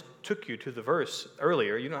 Well, I just took you to the verse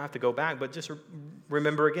earlier. You don't have to go back, but just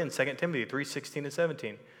remember again, 2 Timothy 3:16 and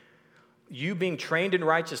 17. You being trained in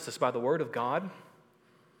righteousness by the word of God,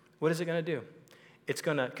 what is it going to do? It's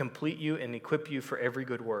going to complete you and equip you for every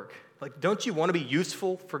good work. Like, don't you want to be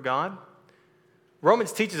useful for God?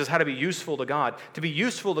 Romans teaches us how to be useful to God. To be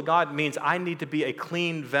useful to God means I need to be a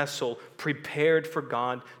clean vessel prepared for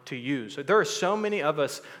God to use. There are so many of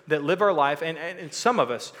us that live our life, and some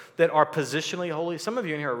of us that are positionally holy. Some of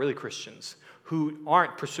you in here are really Christians who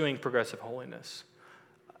aren't pursuing progressive holiness.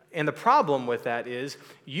 And the problem with that is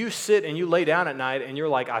you sit and you lay down at night and you're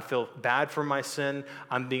like, I feel bad for my sin.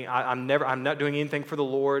 I'm not doing anything for the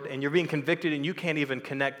Lord. And you're being convicted and you can't even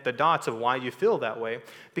connect the dots of why you feel that way.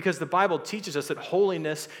 Because the Bible teaches us that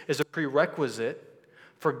holiness is a prerequisite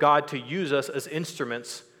for God to use us as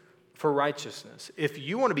instruments for righteousness. If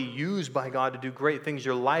you want to be used by God to do great things,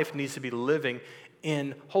 your life needs to be living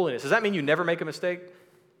in holiness. Does that mean you never make a mistake?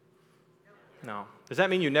 No. Does that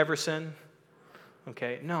mean you never sin?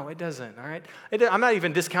 Okay, no, it doesn't, all right? I'm not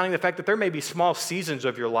even discounting the fact that there may be small seasons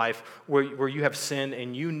of your life where you have sin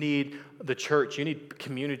and you need the church, you need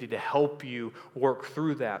community to help you work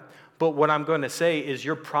through that. But what I'm going to say is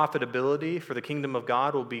your profitability for the kingdom of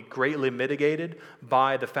God will be greatly mitigated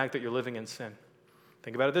by the fact that you're living in sin.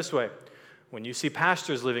 Think about it this way. When you see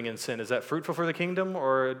pastors living in sin, is that fruitful for the kingdom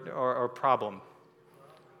or a problem?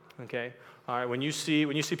 Okay? All right, when you see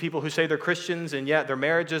people who say they're Christians and yet their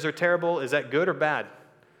marriages are terrible, is that good or bad?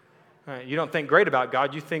 You don't think great about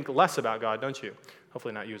God, you think less about God, don't you?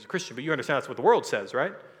 Hopefully not you as a Christian, but you understand that's what the world says,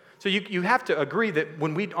 right? So you have to agree that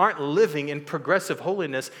when we aren't living in progressive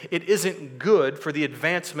holiness, it isn't good for the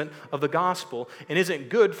advancement of the gospel and isn't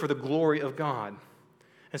good for the glory of God.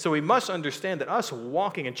 And so we must understand that us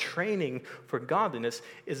walking and training for godliness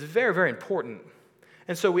is very, very important.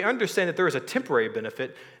 And so we understand that there is a temporary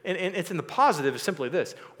benefit, and it's in the positive is simply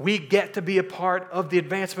this. We get to be a part of the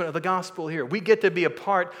advancement of the gospel here. We get to be a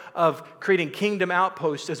part of creating kingdom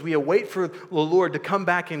outposts as we await for the Lord to come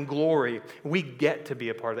back in glory. We get to be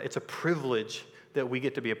a part of that. It's a privilege that we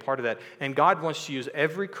get to be a part of that. And God wants to use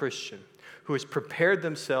every Christian who has prepared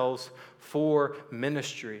themselves for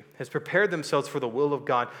ministry, has prepared themselves for the will of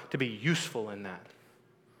God to be useful in that.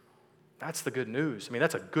 That's the good news. I mean,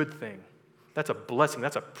 that's a good thing. That's a blessing.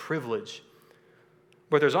 That's a privilege.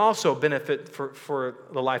 But there's also benefit for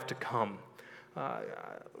the life to come.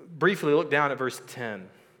 Briefly, look down at verse 10.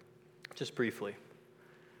 Just briefly.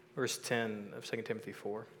 Verse 10 of 2 Timothy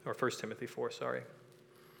 4, or 1 Timothy 4, sorry.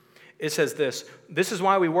 It says this is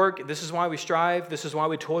why we work, this is why we strive, this is why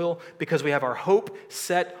we toil, because we have our hope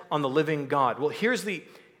set on the living God. Well, here's the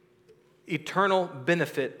eternal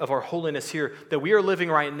benefit of our holiness here, that we are living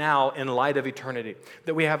right now in light of eternity.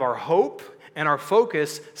 That we have our hope and our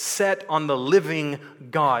focus set on the living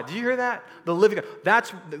God. Do you hear that? The living God.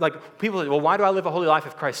 That's like people say, well, why do I live a holy life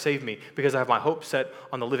if Christ saved me? Because I have my hope set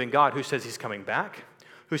on the living God who says he's coming back,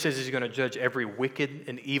 who says he's going to judge every wicked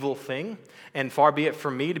and evil thing. And far be it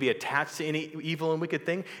from me to be attached to any evil and wicked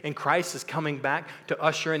thing. And Christ is coming back to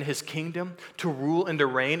usher in his kingdom, to rule and to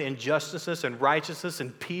reign in justice and righteousness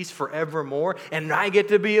and peace forevermore. And I get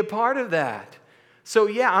to be a part of that. So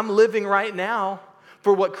yeah, I'm living right now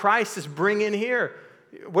for what Christ is bringing here.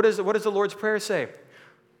 What does the Lord's Prayer say?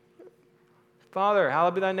 Father,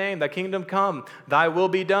 hallowed be thy name, thy kingdom come, thy will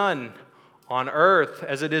be done on earth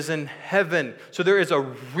as it is in heaven. So there is a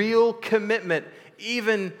real commitment,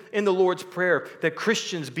 even in the Lord's Prayer, that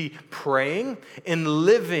Christians be praying and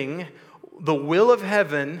living the will of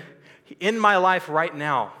heaven in my life right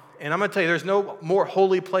now. And I'm going to tell you, there's no more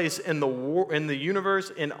holy place in the universe,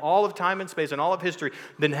 in all of time and space, in all of history,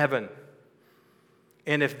 than heaven.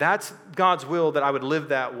 And if that's God's will that I would live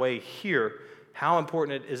that way here, how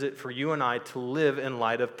important is it for you and I to live in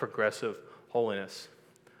light of progressive holiness?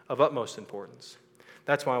 Of utmost importance.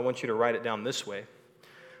 That's why I want you to write it down this way.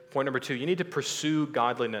 Point number 2, you need to pursue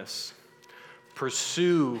godliness.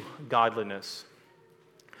 Pursue godliness.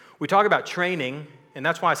 We talk about training, and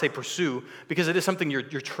that's why I say pursue, because it is something you're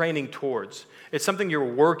training towards. It's something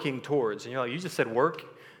you're working towards. And you're like, you just said work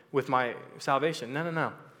with my salvation.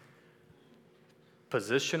 No.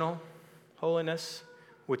 Positional holiness,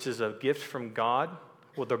 which is a gift from God.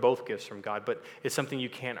 Well, they're both gifts from God, but it's something you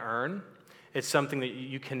can't earn. It's something that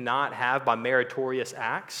you cannot have by meritorious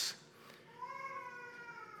acts.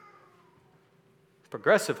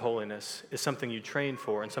 Progressive holiness is something you train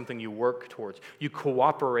for and something you work towards. You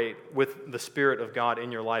cooperate with the Spirit of God in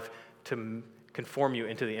your life to conform you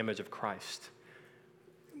into the image of Christ.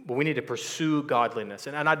 But we need to pursue godliness.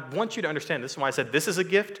 And I want you to understand, this is why I said this is a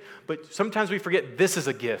gift, but sometimes we forget this is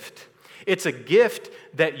a gift. It's a gift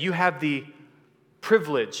that you have the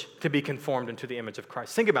privilege to be conformed into the image of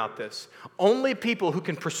Christ. Think about this. Only people who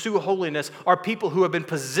can pursue holiness are people who have been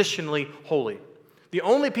positionally holy. The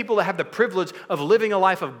only people that have the privilege of living a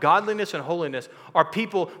life of godliness and holiness are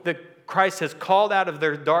people that Christ has called out of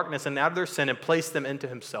their darkness and out of their sin and placed them into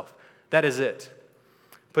himself. That is it.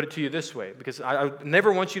 Put it to you this way, because I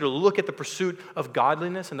never want you to look at the pursuit of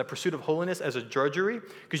godliness and the pursuit of holiness as a drudgery,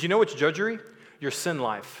 because you know what's drudgery? Your sin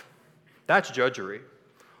life. That's drudgery.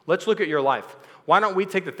 Let's look at your life. Why don't we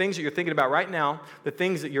take the things that you're thinking about right now, the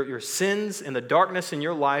things that your sins and the darkness in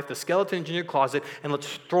your life, the skeletons in your closet, and let's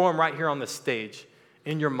throw them right here on the stage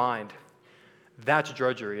in your mind. That's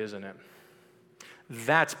drudgery, isn't it?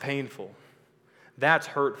 That's painful. That's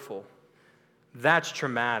hurtful. That's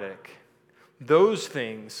traumatic. Those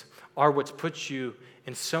things are what's put you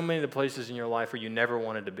in so many of the places in your life where you never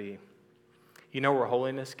wanted to be. You know where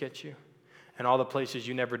holiness gets you? And all the places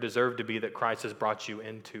you never deserved to be that Christ has brought you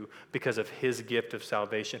into because of his gift of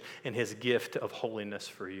salvation and his gift of holiness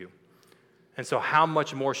for you. And so how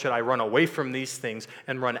much more should I run away from these things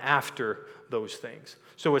and run after those things?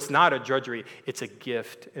 So it's not a drudgery, it's a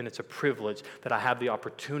gift and it's a privilege that I have the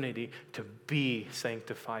opportunity to be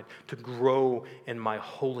sanctified, to grow in my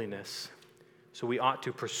holiness. So we ought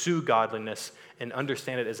to pursue godliness and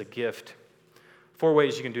understand it as a gift. 4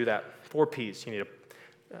 ways you can do that. 4 P's.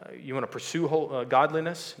 You want to pursue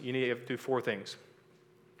godliness, you need to do 4 things.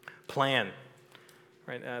 Plan.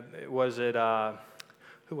 Right? Who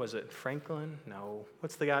was it? Franklin? No.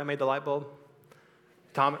 What's the guy who made the light bulb?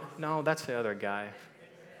 Tom? No, that's the other guy.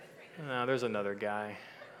 No, there's another guy.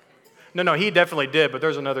 No, he definitely did, but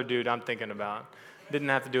there's another dude I'm thinking about. Didn't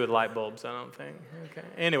have to do with light bulbs, I don't think. Okay.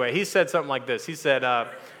 Anyway, he said something like this.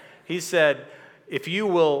 He said, if you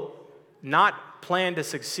will not plan to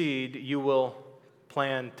succeed, you will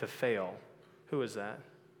plan to fail. Who is that?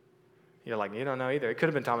 You're like, you don't know either. It could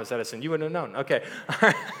have been Thomas Edison. You wouldn't have known. Okay.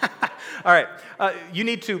 All right. You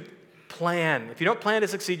need to plan. If you don't plan to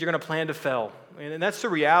succeed, you're going to plan to fail. And that's the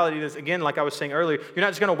reality. That's, again, like I was saying earlier, you're not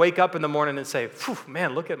just going to wake up in the morning and say,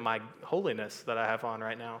 man, look at my holiness that I have on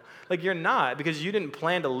right now. Like, you're not, because you didn't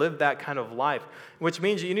plan to live that kind of life, which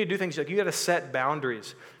means you need to do things like you got to set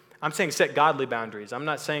boundaries. I'm saying set godly boundaries. I'm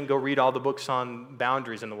not saying go read all the books on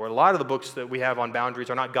boundaries in the world. A lot of the books that we have on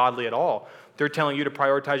boundaries are not godly at all. They're telling you to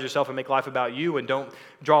prioritize yourself and make life about you, and don't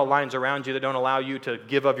draw lines around you that don't allow you to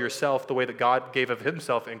give of yourself the way that God gave of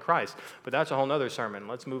himself in Christ. But that's a whole other sermon.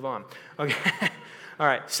 Let's move on. Okay. All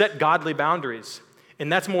right. Set godly boundaries.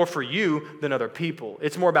 And that's more for you than other people.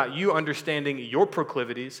 It's more about you understanding your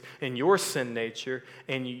proclivities and your sin nature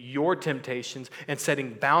and your temptations and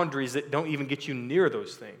setting boundaries that don't even get you near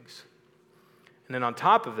those things. And then on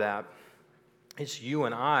top of that, it's you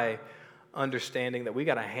and I understanding that we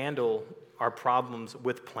got to handle our problems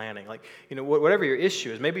with planning. Like, whatever your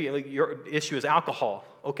issue is, maybe your issue is alcohol.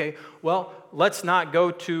 Okay, well, let's not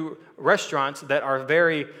go to restaurants that are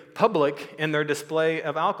very public in their display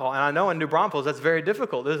of alcohol. And I know in New Braunfels that's very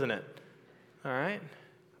difficult, isn't it? All right?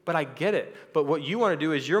 But I get it. But what you want to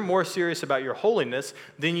do is you're more serious about your holiness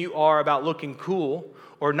than you are about looking cool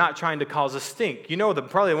or not trying to cause a stink.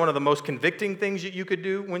 Probably one of the most convicting things that you could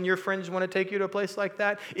do when your friends want to take you to a place like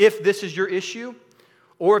that, if this is your issue,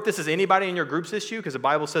 or if this is anybody in your group's issue, because the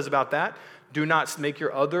Bible says about that, do not make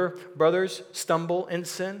your other brothers stumble in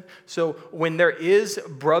sin. So when there is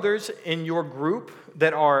brothers in your group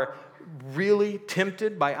that are really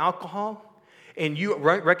tempted by alcohol, and you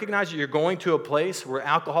recognize that you're going to a place where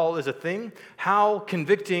alcohol is a thing, how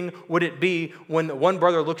convicting would it be when one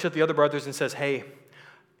brother looks at the other brothers and says, hey,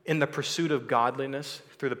 in the pursuit of godliness,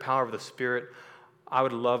 through the power of the Spirit, I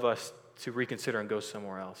would love us to reconsider and go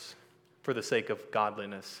somewhere else for the sake of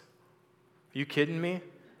godliness. Are you kidding me?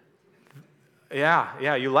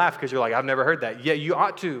 Yeah, you laugh because you're like, I've never heard that. Yeah, you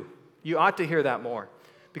ought to. You ought to hear that more,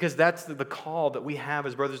 because that's the call that we have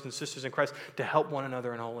as brothers and sisters in Christ, to help one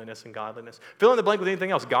another in holiness and godliness. Fill in the blank with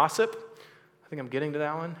anything else. Gossip. I think I'm getting to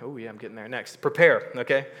that one. Oh, yeah, I'm getting there. Next. Prepare,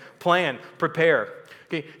 okay? Plan, prepare.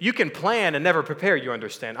 Okay, you can plan and never prepare, you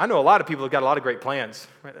understand. I know a lot of people who've got a lot of great plans.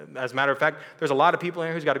 Right? As a matter of fact, there's a lot of people in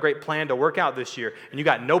here who's got a great plan to work out this year, and you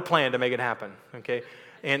got no plan to make it happen, okay?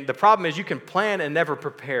 And the problem is you can plan and never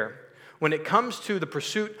prepare. When it comes to the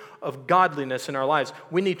pursuit of godliness in our lives,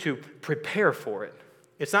 we need to prepare for it.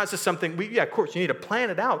 It's not just something, of course, you need to plan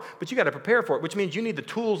it out, but you got to prepare for it, which means you need the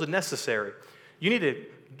tools necessary. You need to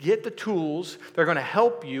get the tools that are going to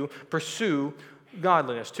help you pursue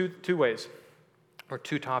godliness. Two ways, or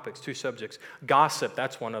two topics, two subjects. Gossip,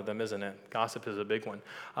 that's one of them, isn't it? Gossip is a big one.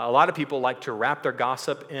 A lot of people like to wrap their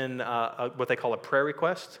gossip in what they call a prayer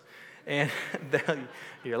request. And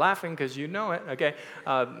you're laughing because you know it, okay?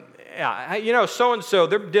 So-and-so,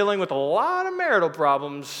 they're dealing with a lot of marital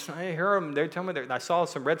problems. I hear them, they're telling me,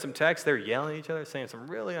 read some text, they're yelling at each other, saying some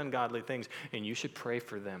really ungodly things, and you should pray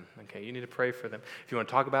for them, okay? You need to pray for them. If you want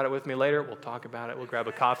to talk about it with me later, we'll talk about it, we'll grab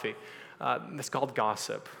a coffee. It's called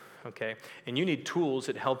gossip, okay? And you need tools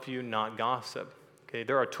that help you not gossip. Okay,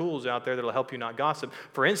 there are tools out there that will help you not gossip.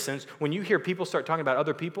 For instance, when you hear people start talking about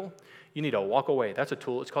other people, you need to walk away. That's a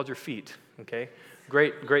tool. It's called your feet, okay?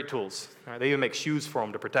 Great tools. All right, they even make shoes for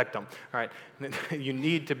them to protect them. All right, you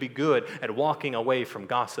need to be good at walking away from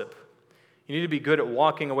gossip. You need to be good at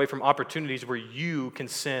walking away from opportunities where you can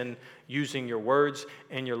sin using your words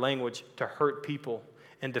and your language to hurt people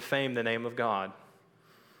and defame the name of God.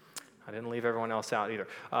 I didn't leave everyone else out either.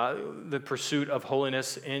 The pursuit of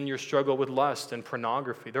holiness in your struggle with lust and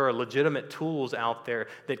pornography. There are legitimate tools out there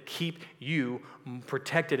that keep you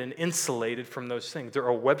protected and insulated from those things. There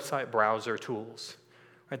are website browser tools.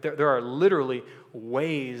 Right? There are literally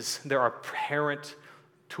ways, there are parent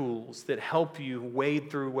tools that help you wade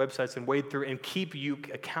through websites and keep you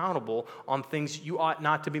accountable on things you ought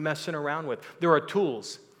not to be messing around with. There are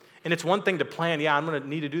tools. And it's one thing to plan, I'm going to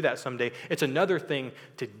need to do that someday. It's another thing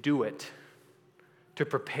to do it, to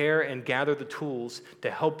prepare and gather the tools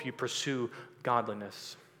to help you pursue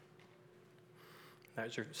godliness.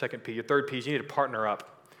 That's your second P. Your third P is you need to partner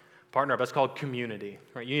up. Partner up, that's called community.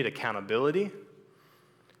 Right? You need accountability.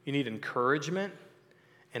 You need encouragement.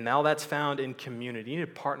 And now that's found in community. You need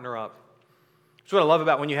to partner up. That's what I love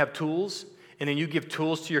about when you have tools and then you give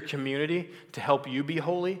tools to your community to help you be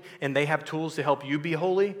holy, and they have tools to help you be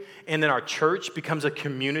holy, and then our church becomes a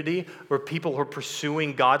community where people are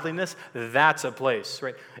pursuing godliness, that's a place,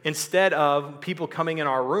 right? Instead of people coming in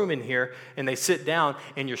our room in here, and they sit down,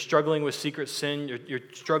 and you're struggling with secret sin, you're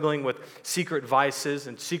struggling with secret vices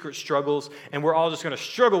and secret struggles, and we're all just going to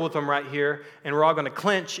struggle with them right here, and we're all going to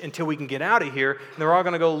clench until we can get out of here, and we're all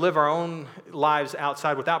going to go live our own lives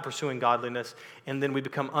outside without pursuing godliness, and then we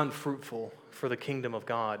become unfruitful for the kingdom of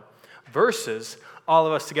God. Versus all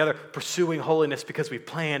of us together pursuing holiness because we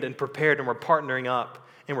planned and prepared and we're partnering up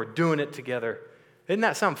and we're doing it together. Doesn't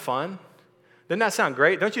that sound fun? Doesn't that sound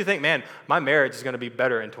great? Don't you think, man, my marriage is going to be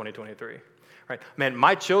better in 2023? Right? Man,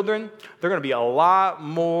 my children, they're going to be a lot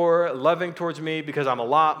more loving towards me because I'm a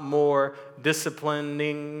lot more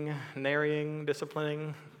disciplining,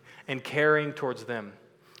 and caring towards them.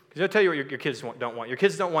 Because I'll tell you what your kids don't want. Your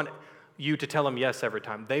kids don't want you to tell them yes every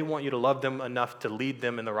time. They want you to love them enough to lead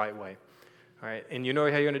them in the right way. All right? And you know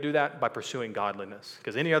how you're going to do that? By pursuing godliness.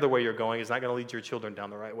 Because any other way you're going is not going to lead your children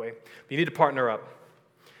down the right way. But you need to partner up.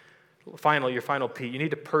 Finally, your final P, you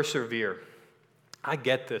need to persevere. I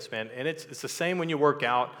get this, man. And it's the same when you work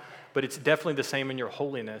out, but it's definitely the same in your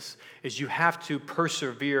holiness, is you have to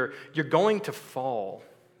persevere. You're going to fall.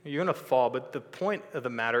 You're going to fall, but the point of the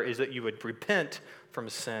matter is that you would repent from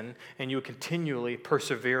sin and you would continually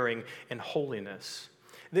persevering in holiness.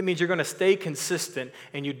 That means you're going to stay consistent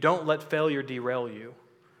and you don't let failure derail you.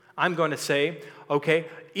 I'm going to say, okay,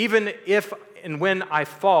 even if and when I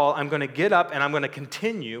fall, I'm going to get up and I'm going to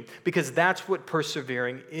continue because that's what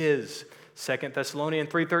persevering is. 2 Thessalonians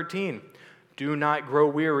 3:13, do not grow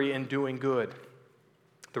weary in doing good.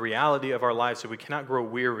 The reality of our lives is that we cannot grow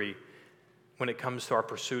weary when it comes to our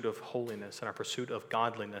pursuit of holiness and our pursuit of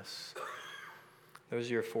godliness. Those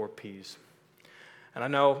are your 4 Ps. And I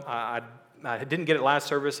know I didn't get it last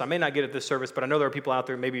service. I may not get it this service, but I know there are people out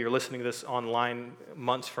there, maybe you're listening to this online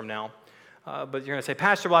months from now. But you're going to say,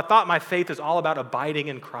 Pastor, well, I thought my faith is all about abiding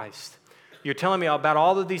in Christ. You're telling me about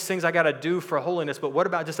all of these things I got to do for holiness, but what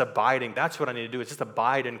about just abiding? That's what I need to do, is just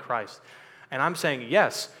abide in Christ. And I'm saying,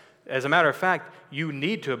 yes, as a matter of fact, you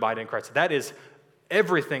need to abide in Christ. That is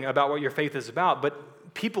everything about what your faith is about,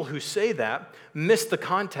 but people who say that miss the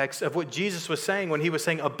context of what Jesus was saying when he was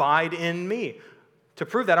saying, abide in me. To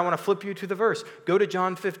prove that, I want to flip you to the verse. Go to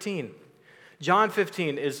John 15. John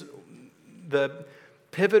 15 is the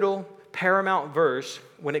pivotal, paramount verse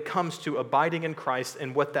when it comes to abiding in Christ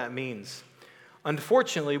and what that means.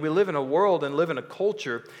 Unfortunately, we live in a world and live in a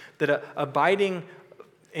culture that abiding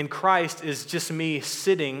in Christ is just me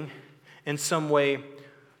sitting in some way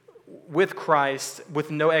with Christ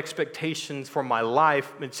with no expectations for my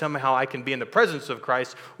life, and somehow I can be in the presence of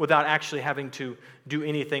Christ without actually having to do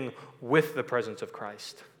anything with the presence of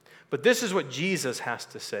Christ. But this is what Jesus has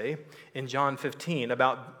to say in John 15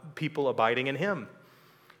 about people abiding in him.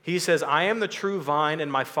 He says, I am the true vine,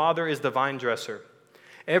 and my Father is the vine dresser.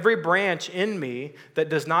 Every branch in me that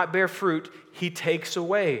does not bear fruit, he takes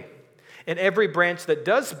away. And every branch that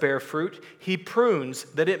does bear fruit, he prunes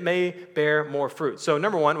that it may bear more fruit. So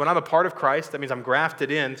number one, when I'm a part of Christ, that means I'm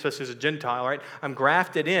grafted in, especially as a Gentile, right? I'm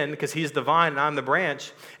grafted in because he's the vine and I'm the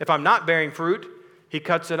branch. If I'm not bearing fruit, he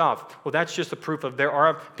cuts it off. Well, that's just a proof of there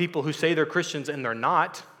are people who say they're Christians and they're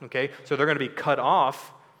not, okay? So they're going to be cut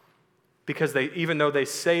off because even though they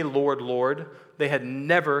say, Lord, Lord, they had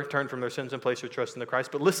never turned from their sins and placed their trust in the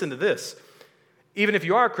Christ. But listen to this. Even if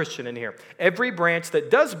you are a Christian in here, every branch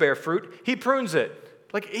that does bear fruit, he prunes it.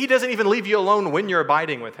 Like, he doesn't even leave you alone when you're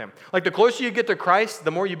abiding with him. Like, the closer you get to Christ,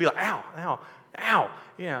 the more you be like, ow, ow, ow,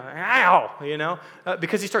 ow,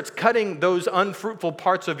 because he starts cutting those unfruitful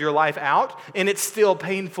parts of your life out, and it's still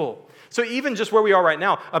painful. So even just where we are right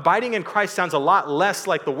now, abiding in Christ sounds a lot less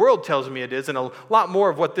like the world tells me it is, and a lot more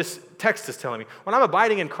of what this text is telling me. When I'm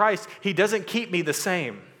abiding in Christ, he doesn't keep me the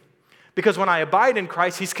same. Because when I abide in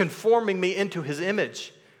Christ, he's conforming me into his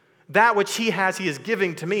image. That which he has, he is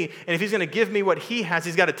giving to me. And if he's going to give me what he has,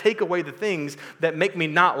 he's got to take away the things that make me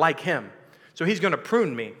not like him. So he's going to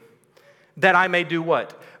prune me, that I may do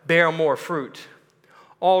what? Bear more fruit.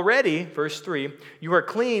 Already, verse 3, you are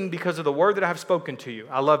clean because of the word that I have spoken to you.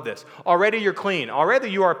 I love this. Already you're clean.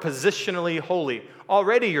 Already you are positionally holy.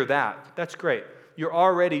 Already you're that. That's great. You're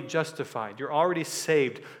already justified. You're already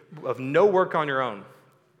saved of no work on your own.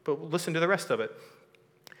 But listen to the rest of it.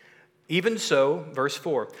 Even so, verse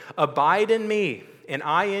 4, abide in me, and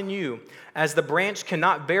I in you. As the branch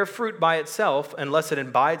cannot bear fruit by itself unless it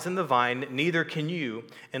abides in the vine, neither can you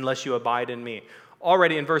unless you abide in me.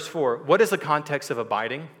 Already in verse 4, what is the context of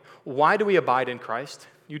abiding? Why do we abide in Christ?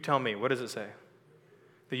 You tell me, what does it say?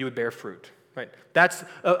 That you would bear fruit. Right? That's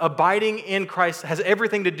abiding in Christ has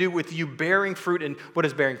everything to do with you bearing fruit. And what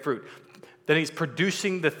is bearing fruit? That he's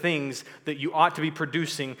producing the things that you ought to be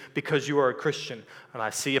producing because you are a Christian. And I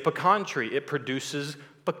see a pecan tree. It produces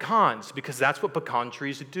pecans because that's what pecan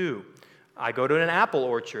trees do. I go to an apple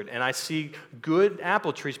orchard and I see good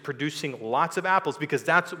apple trees producing lots of apples because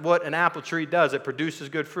that's what an apple tree does. It produces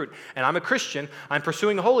good fruit. And I'm a Christian. I'm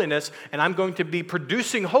pursuing holiness, and I'm going to be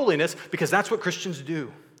producing holiness because that's what Christians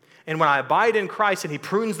do. And when I abide in Christ and he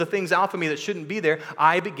prunes the things out of me that shouldn't be there,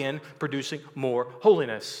 I begin producing more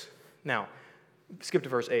holiness. Now, skip to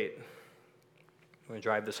verse 8. I'm going to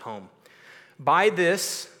drive this home. By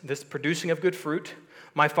this producing of good fruit,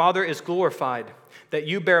 my Father is glorified, that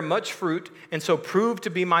you bear much fruit and so prove to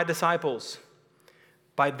be my disciples.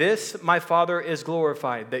 By this my Father is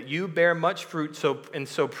glorified, that you bear much fruit and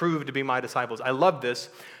so prove to be my disciples. I love this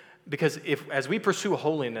because as we pursue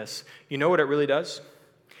holiness, you know what it really does?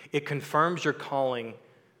 It confirms your calling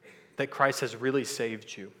that Christ has really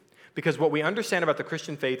saved you. Because what we understand about the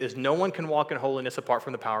Christian faith is no one can walk in holiness apart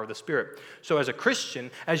from the power of the Spirit. So as a Christian,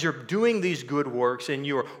 as you're doing these good works and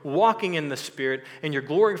you're walking in the Spirit and you're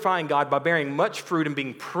glorifying God by bearing much fruit and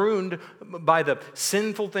being pruned by the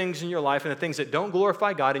sinful things in your life and the things that don't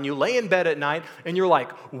glorify God, and you lay in bed at night and you're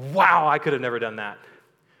like, wow, I could have never done that.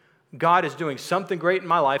 God is doing something great in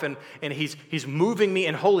my life, and he's moving me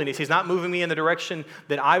in holiness. He's not moving me in the direction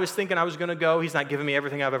that I was thinking I was going to go. He's not giving me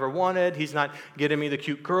everything I've ever wanted. He's not getting me the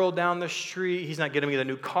cute girl down the street. He's not getting me the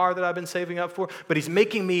new car that I've been saving up for. But he's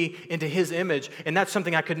making me into his image, and that's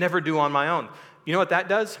something I could never do on my own. You know what that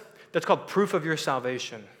does? That's called proof of your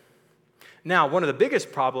salvation. Now, one of the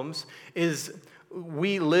biggest problems is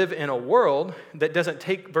we live in a world that doesn't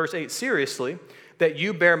take verse 8 seriously, that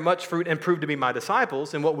you bear much fruit and prove to be my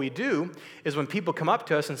disciples. And what we do is when people come up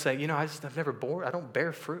to us and say, I don't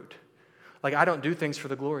bear fruit. Like, I don't do things for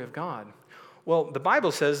the glory of God. Well, the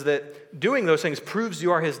Bible says that doing those things proves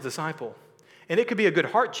you are his disciple. And it could be a good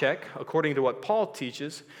heart check, according to what Paul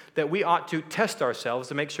teaches, that we ought to test ourselves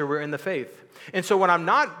to make sure we're in the faith. And so when I'm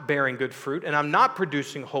not bearing good fruit, and I'm not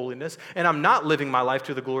producing holiness, and I'm not living my life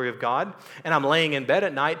to the glory of God, and I'm laying in bed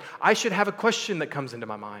at night, I should have a question that comes into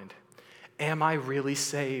my mind. Am I really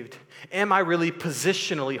saved? Am I really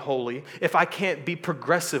positionally holy if I can't be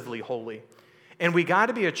progressively holy? And we got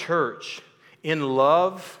to be a church in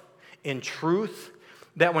love, in truth,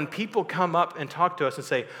 that when people come up and talk to us and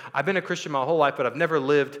say, I've been a Christian my whole life, but I've never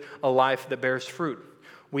lived a life that bears fruit,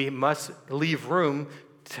 we must leave room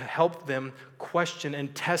to help them question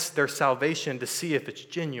and test their salvation to see if it's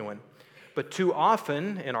genuine. But too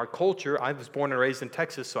often in our culture, I was born and raised in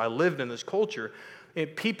Texas, so I lived in this culture.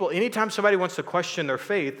 Anytime somebody wants to question their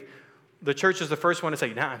faith, the church is the first one to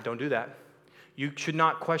say, nah, don't do that. You should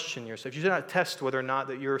not question yourself. You should not test whether or not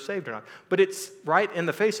that you're saved or not. But it's right in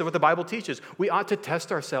the face of what the Bible teaches. We ought to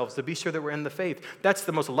test ourselves to be sure that we're in the faith. That's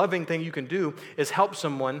the most loving thing you can do, is help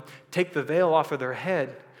someone take the veil off of their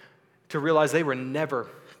head to realize they were never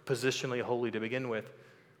positionally holy to begin with.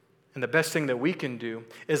 And the best thing that we can do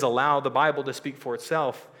is allow the Bible to speak for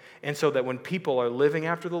itself. And so that when people are living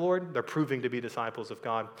after the Lord, they're proving to be disciples of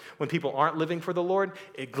God. When people aren't living for the Lord,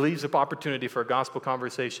 it leaves up opportunity for a gospel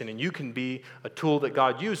conversation. And you can be a tool that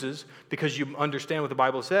God uses because you understand what the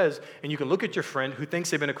Bible says. And you can look at your friend who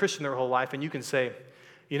thinks they've been a Christian their whole life, and you can say,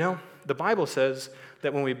 you know, the Bible says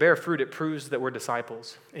that when we bear fruit, it proves that we're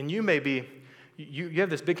disciples. And you may be, you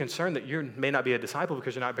have this big concern that you may not be a disciple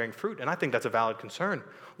because you're not bearing fruit. And I think that's a valid concern.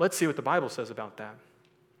 Let's see what the Bible says about that.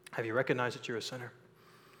 Have you recognized that you're a sinner?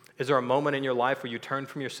 Is there a moment in your life where you turn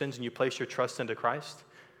from your sins and you place your trust into Christ?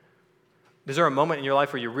 Is there a moment in your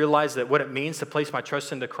life where you realize that what it means to place my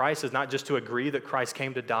trust into Christ is not just to agree that Christ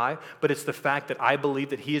came to die, but it's the fact that I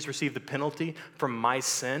believe that he has received the penalty from my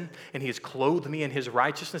sin and he has clothed me in his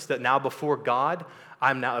righteousness, that now before God,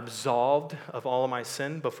 I'm now absolved of all of my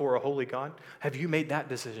sin before a holy God? Have you made that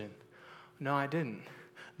decision? No, I didn't.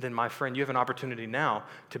 Then, my friend, you have an opportunity now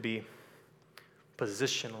to be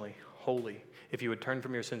positionally holy if you would turn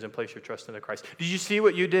from your sins and place your trust into Christ. Did you see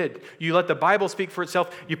what you did? You let the Bible speak for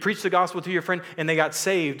itself. You preached the gospel to your friend, and they got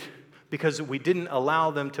saved because we didn't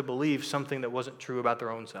allow them to believe something that wasn't true about their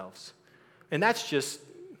own selves. And that's just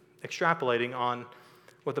extrapolating on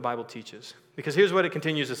what the Bible teaches. Because here's what it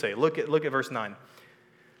continues to say. Look at verse 9.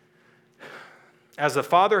 As the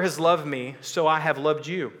Father has loved me, so I have loved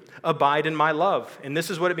you. Abide in my love. And this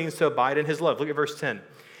is what it means to abide in his love. Look at verse 10.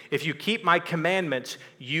 If you keep my commandments,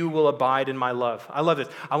 you will abide in my love. I love this.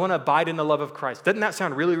 I want to abide in the love of Christ. Doesn't that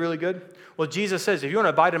sound really, really good? Well, Jesus says, if you want to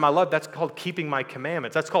abide in my love, that's called keeping my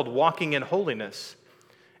commandments. That's called walking in holiness.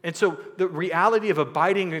 And so the reality of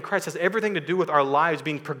abiding in Christ has everything to do with our lives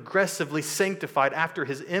being progressively sanctified after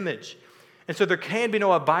his image. And so there can be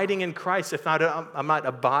no abiding in Christ if I'm not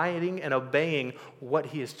abiding and obeying what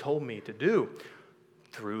he has told me to do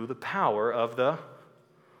through the power of the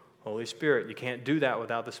Holy Spirit. You can't do that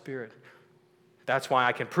without the Spirit. That's why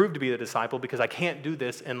I can prove to be the disciple, because I can't do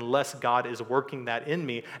this unless God is working that in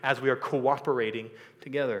me as we are cooperating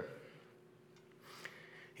together.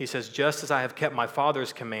 He says, just as I have kept my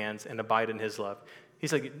Father's commands and abide in his love.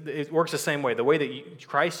 He's like, it works the same way. The way that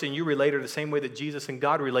Christ and you relate are the same way that Jesus and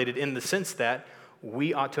God related, in the sense that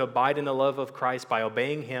we ought to abide in the love of Christ by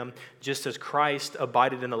obeying him, just as Christ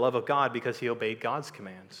abided in the love of God because he obeyed God's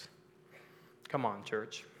commands. Come on,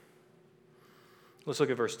 church. Let's look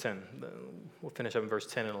at verse 10. We'll finish up in verse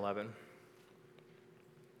 10 and 11.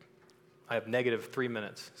 I have negative 3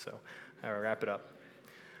 minutes, so I'll wrap it up.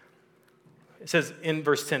 It says in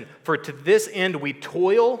verse 10, for to this end we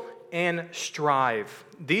toil and strive.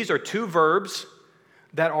 These are two verbs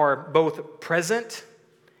that are both present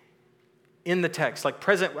in the text. Like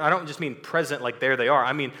present, I don't just mean present like there they are.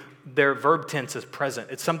 I mean their verb tense is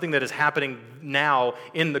present. It's something that is happening now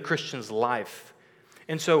in the Christian's life.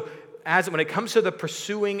 And so when it comes to the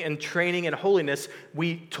pursuing and training in holiness,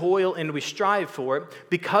 we toil and we strive for it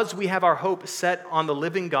because we have our hope set on the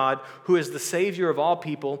living God, who is the Savior of all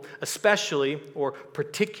people, especially or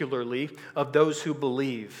particularly of those who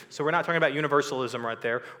believe. So we're not talking about universalism right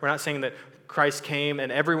there. We're not saying that Christ came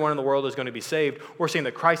and everyone in the world is going to be saved. We're saying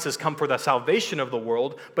that Christ has come for the salvation of the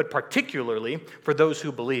world, but particularly for those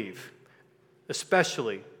who believe,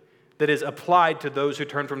 especially that is applied to those who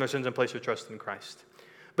turn from their sins and place their trust in Christ.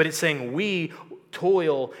 But it's saying we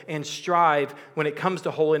toil and strive when it comes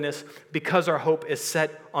to holiness because our hope is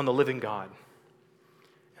set on the living God.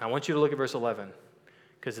 And I want you to look at verse 11,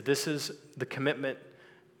 because this is the commitment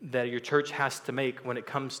that your church has to make when it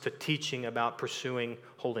comes to teaching about pursuing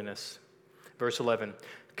holiness. Verse 11,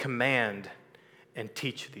 command and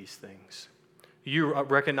teach these things. You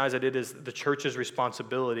recognize that it is the church's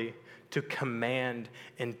responsibility to command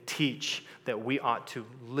and teach that we ought to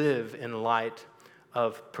live in light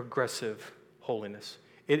of progressive holiness.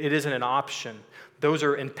 It isn't an option. Those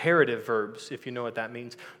are imperative verbs, if you know what that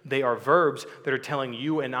means. They are verbs that are telling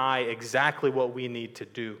you and I exactly what we need to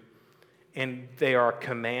do. And they are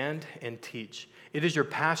command and teach. It is your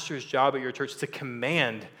pastor's job at your church to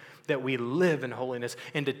command that we live in holiness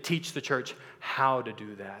and to teach the church how to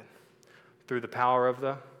do that. Through the power of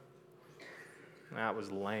the... That was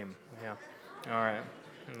lame. Yeah. All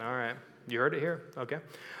right. You heard it here? Okay.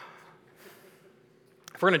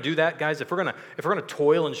 If we're going to do that, guys, if we're going to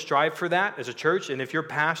toil and strive for that as a church, and if your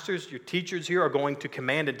pastors, your teachers here are going to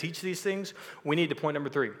command and teach these things, we need to, point number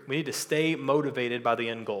 3, we need to stay motivated by the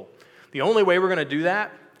end goal. The only way we're going to do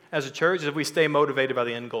that as a church is if we stay motivated by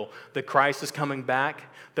the end goal, that Christ is coming back,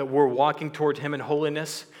 that we're walking toward him in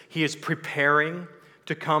holiness. He is preparing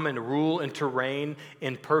to come and rule and to reign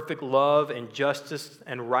in perfect love and justice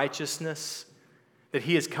and righteousness, that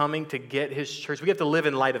he is coming to get his church. We have to live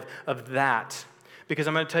in light of that. Because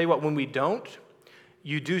I'm going to tell you what, when we don't,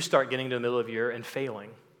 you do start getting to the middle of the year and failing.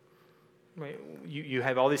 Right? You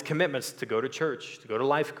have all these commitments to go to church, to go to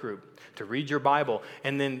life group, to read your Bible,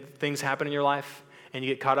 and then things happen in your life, and you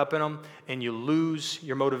get caught up in them, and you lose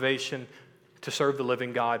your motivation to serve the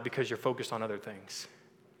living God because you're focused on other things.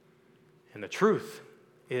 And the truth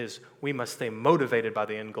is we must stay motivated by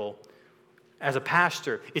the end goal. As a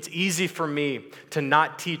pastor, it's easy for me to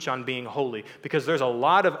not teach on being holy because there's a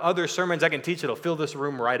lot of other sermons I can teach that'll fill this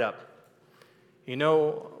room right up. You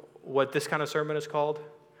know what this kind of sermon is called?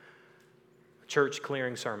 A church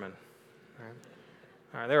clearing sermon.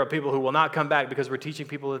 All right. There are people who will not come back because we're teaching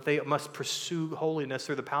people that they must pursue holiness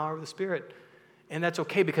through the power of the Spirit. And that's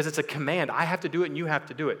okay because it's a command. I have to do it and you have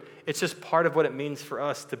to do it. It's just part of what it means for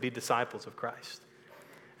us to be disciples of Christ.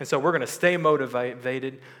 And so we're going to stay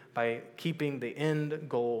motivated by keeping the end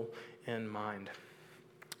goal in mind.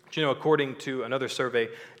 Do you know, according to another survey,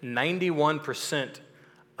 91%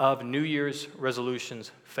 of New Year's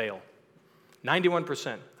resolutions fail.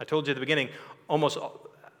 91%. I told you at the beginning, almost a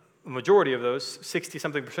majority of those,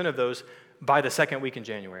 60-something% of those, by the second week in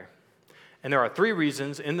January. And there are 3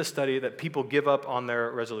 reasons in the study that people give up on their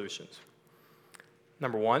resolutions.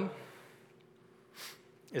 Number 1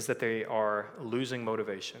 is that they are losing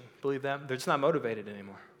motivation. Believe that? They're just not motivated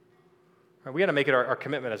anymore. Right? We got to make it our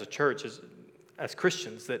commitment as a church, as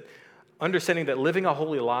Christians, that understanding that living a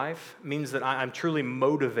holy life means that I'm truly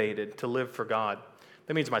motivated to live for God.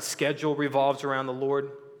 That means my schedule revolves around the Lord.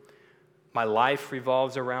 My life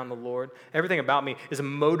revolves around the Lord. Everything about me is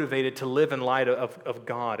motivated to live in light of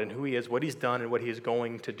God and who he is, what he's done, and what he is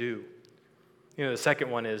going to do. You know, the second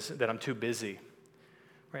one is that I'm too busy.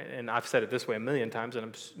 right? And I've said it this way a million times, and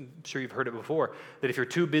I'm sure you've heard it before, that if you're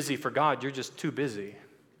too busy for God, you're just too busy,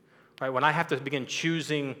 right? When I have to begin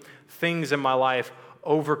choosing things in my life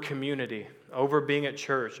over community, over being at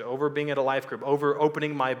church, over being at a life group, over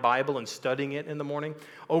opening my Bible and studying it in the morning,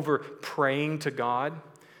 over praying to God,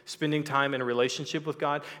 spending time in a relationship with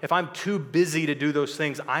God, if I'm too busy to do those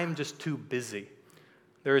things, I'm just too busy.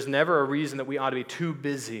 There is never a reason that we ought to be too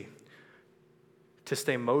busy to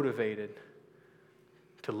stay motivated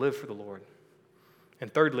to live for the Lord.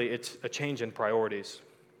 And thirdly, it's a change in priorities.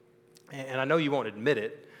 And I know you won't admit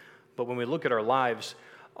it, but when we look at our lives,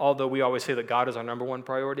 although we always say that God is our number one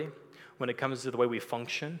priority, when it comes to the way we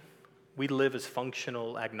function, we live as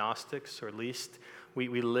functional agnostics, or at least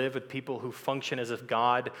we live with people who function as if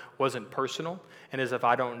God wasn't personal, and as if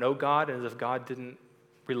I don't know God, and as if God didn't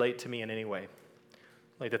relate to me in any way.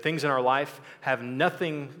 Like the things in our life have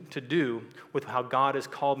nothing to do with how God has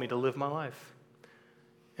called me to live my life.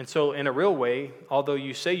 And so in a real way, although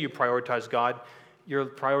you say you prioritize God, your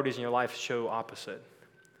priorities in your life show opposite.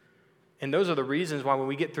 And those are the reasons why when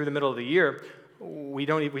we get through the middle of the year,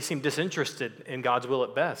 we seem disinterested in God's will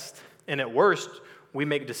at best. And at worst, we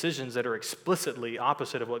make decisions that are explicitly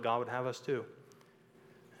opposite of what God would have us do.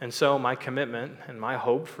 And so my commitment and my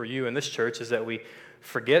hope for you in this church is that we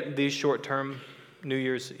forget these short-term New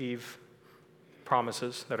Year's Eve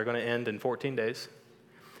promises that are going to end in 14 days,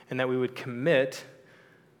 and that we would commit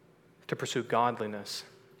to pursue godliness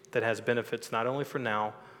that has benefits not only for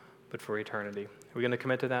now, but for eternity. Are we going to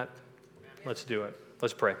commit to that? Let's do it.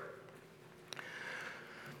 Let's pray.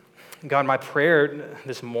 God, my prayer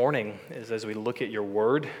this morning is as we look at your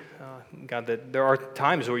word, God, that there are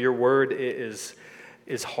times where your word is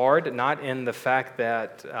hard, not in the fact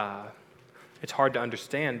that it's hard to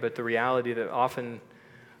understand, but the reality that often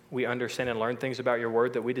we understand and learn things about your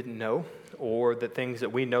word that we didn't know, or the things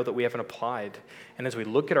that we know that we haven't applied. And as we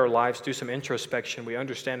look at our lives, do some introspection, we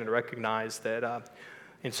understand and recognize that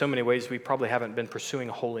in so many ways we probably haven't been pursuing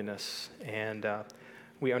holiness. And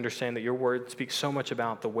we understand that your word speaks so much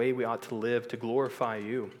about the way we ought to live to glorify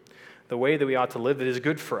you, the way that we ought to live that is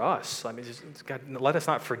good for us. I mean, God, let us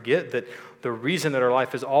not forget that the reason that our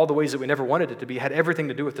life is all the ways that we never wanted it to be had everything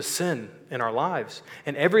to do with the sin in our lives.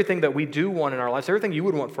 And everything that we do want in our lives, everything you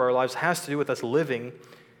would want for our lives, has to do with us living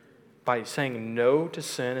by saying no to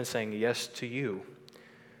sin and saying yes to you.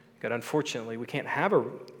 God, unfortunately, we can't have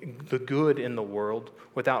the good in the world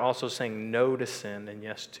without also saying no to sin and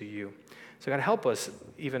yes to you. So God, help us,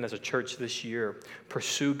 even as a church this year,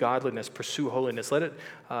 pursue godliness, pursue holiness. Let it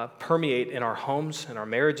permeate in our homes, in our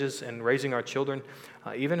marriages, and raising our children,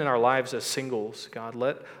 even in our lives as singles. God,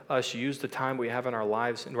 let us use the time we have in our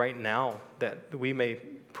lives and right now that we may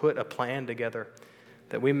put a plan together,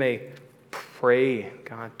 that we may pray,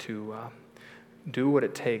 God, to do what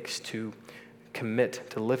it takes to commit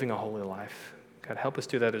to living a holy life. God, help us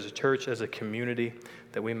do that as a church, as a community,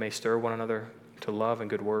 that we may stir one another to love and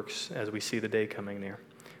good works as we see the day coming near.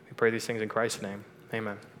 We pray these things in Christ's name.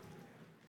 Amen.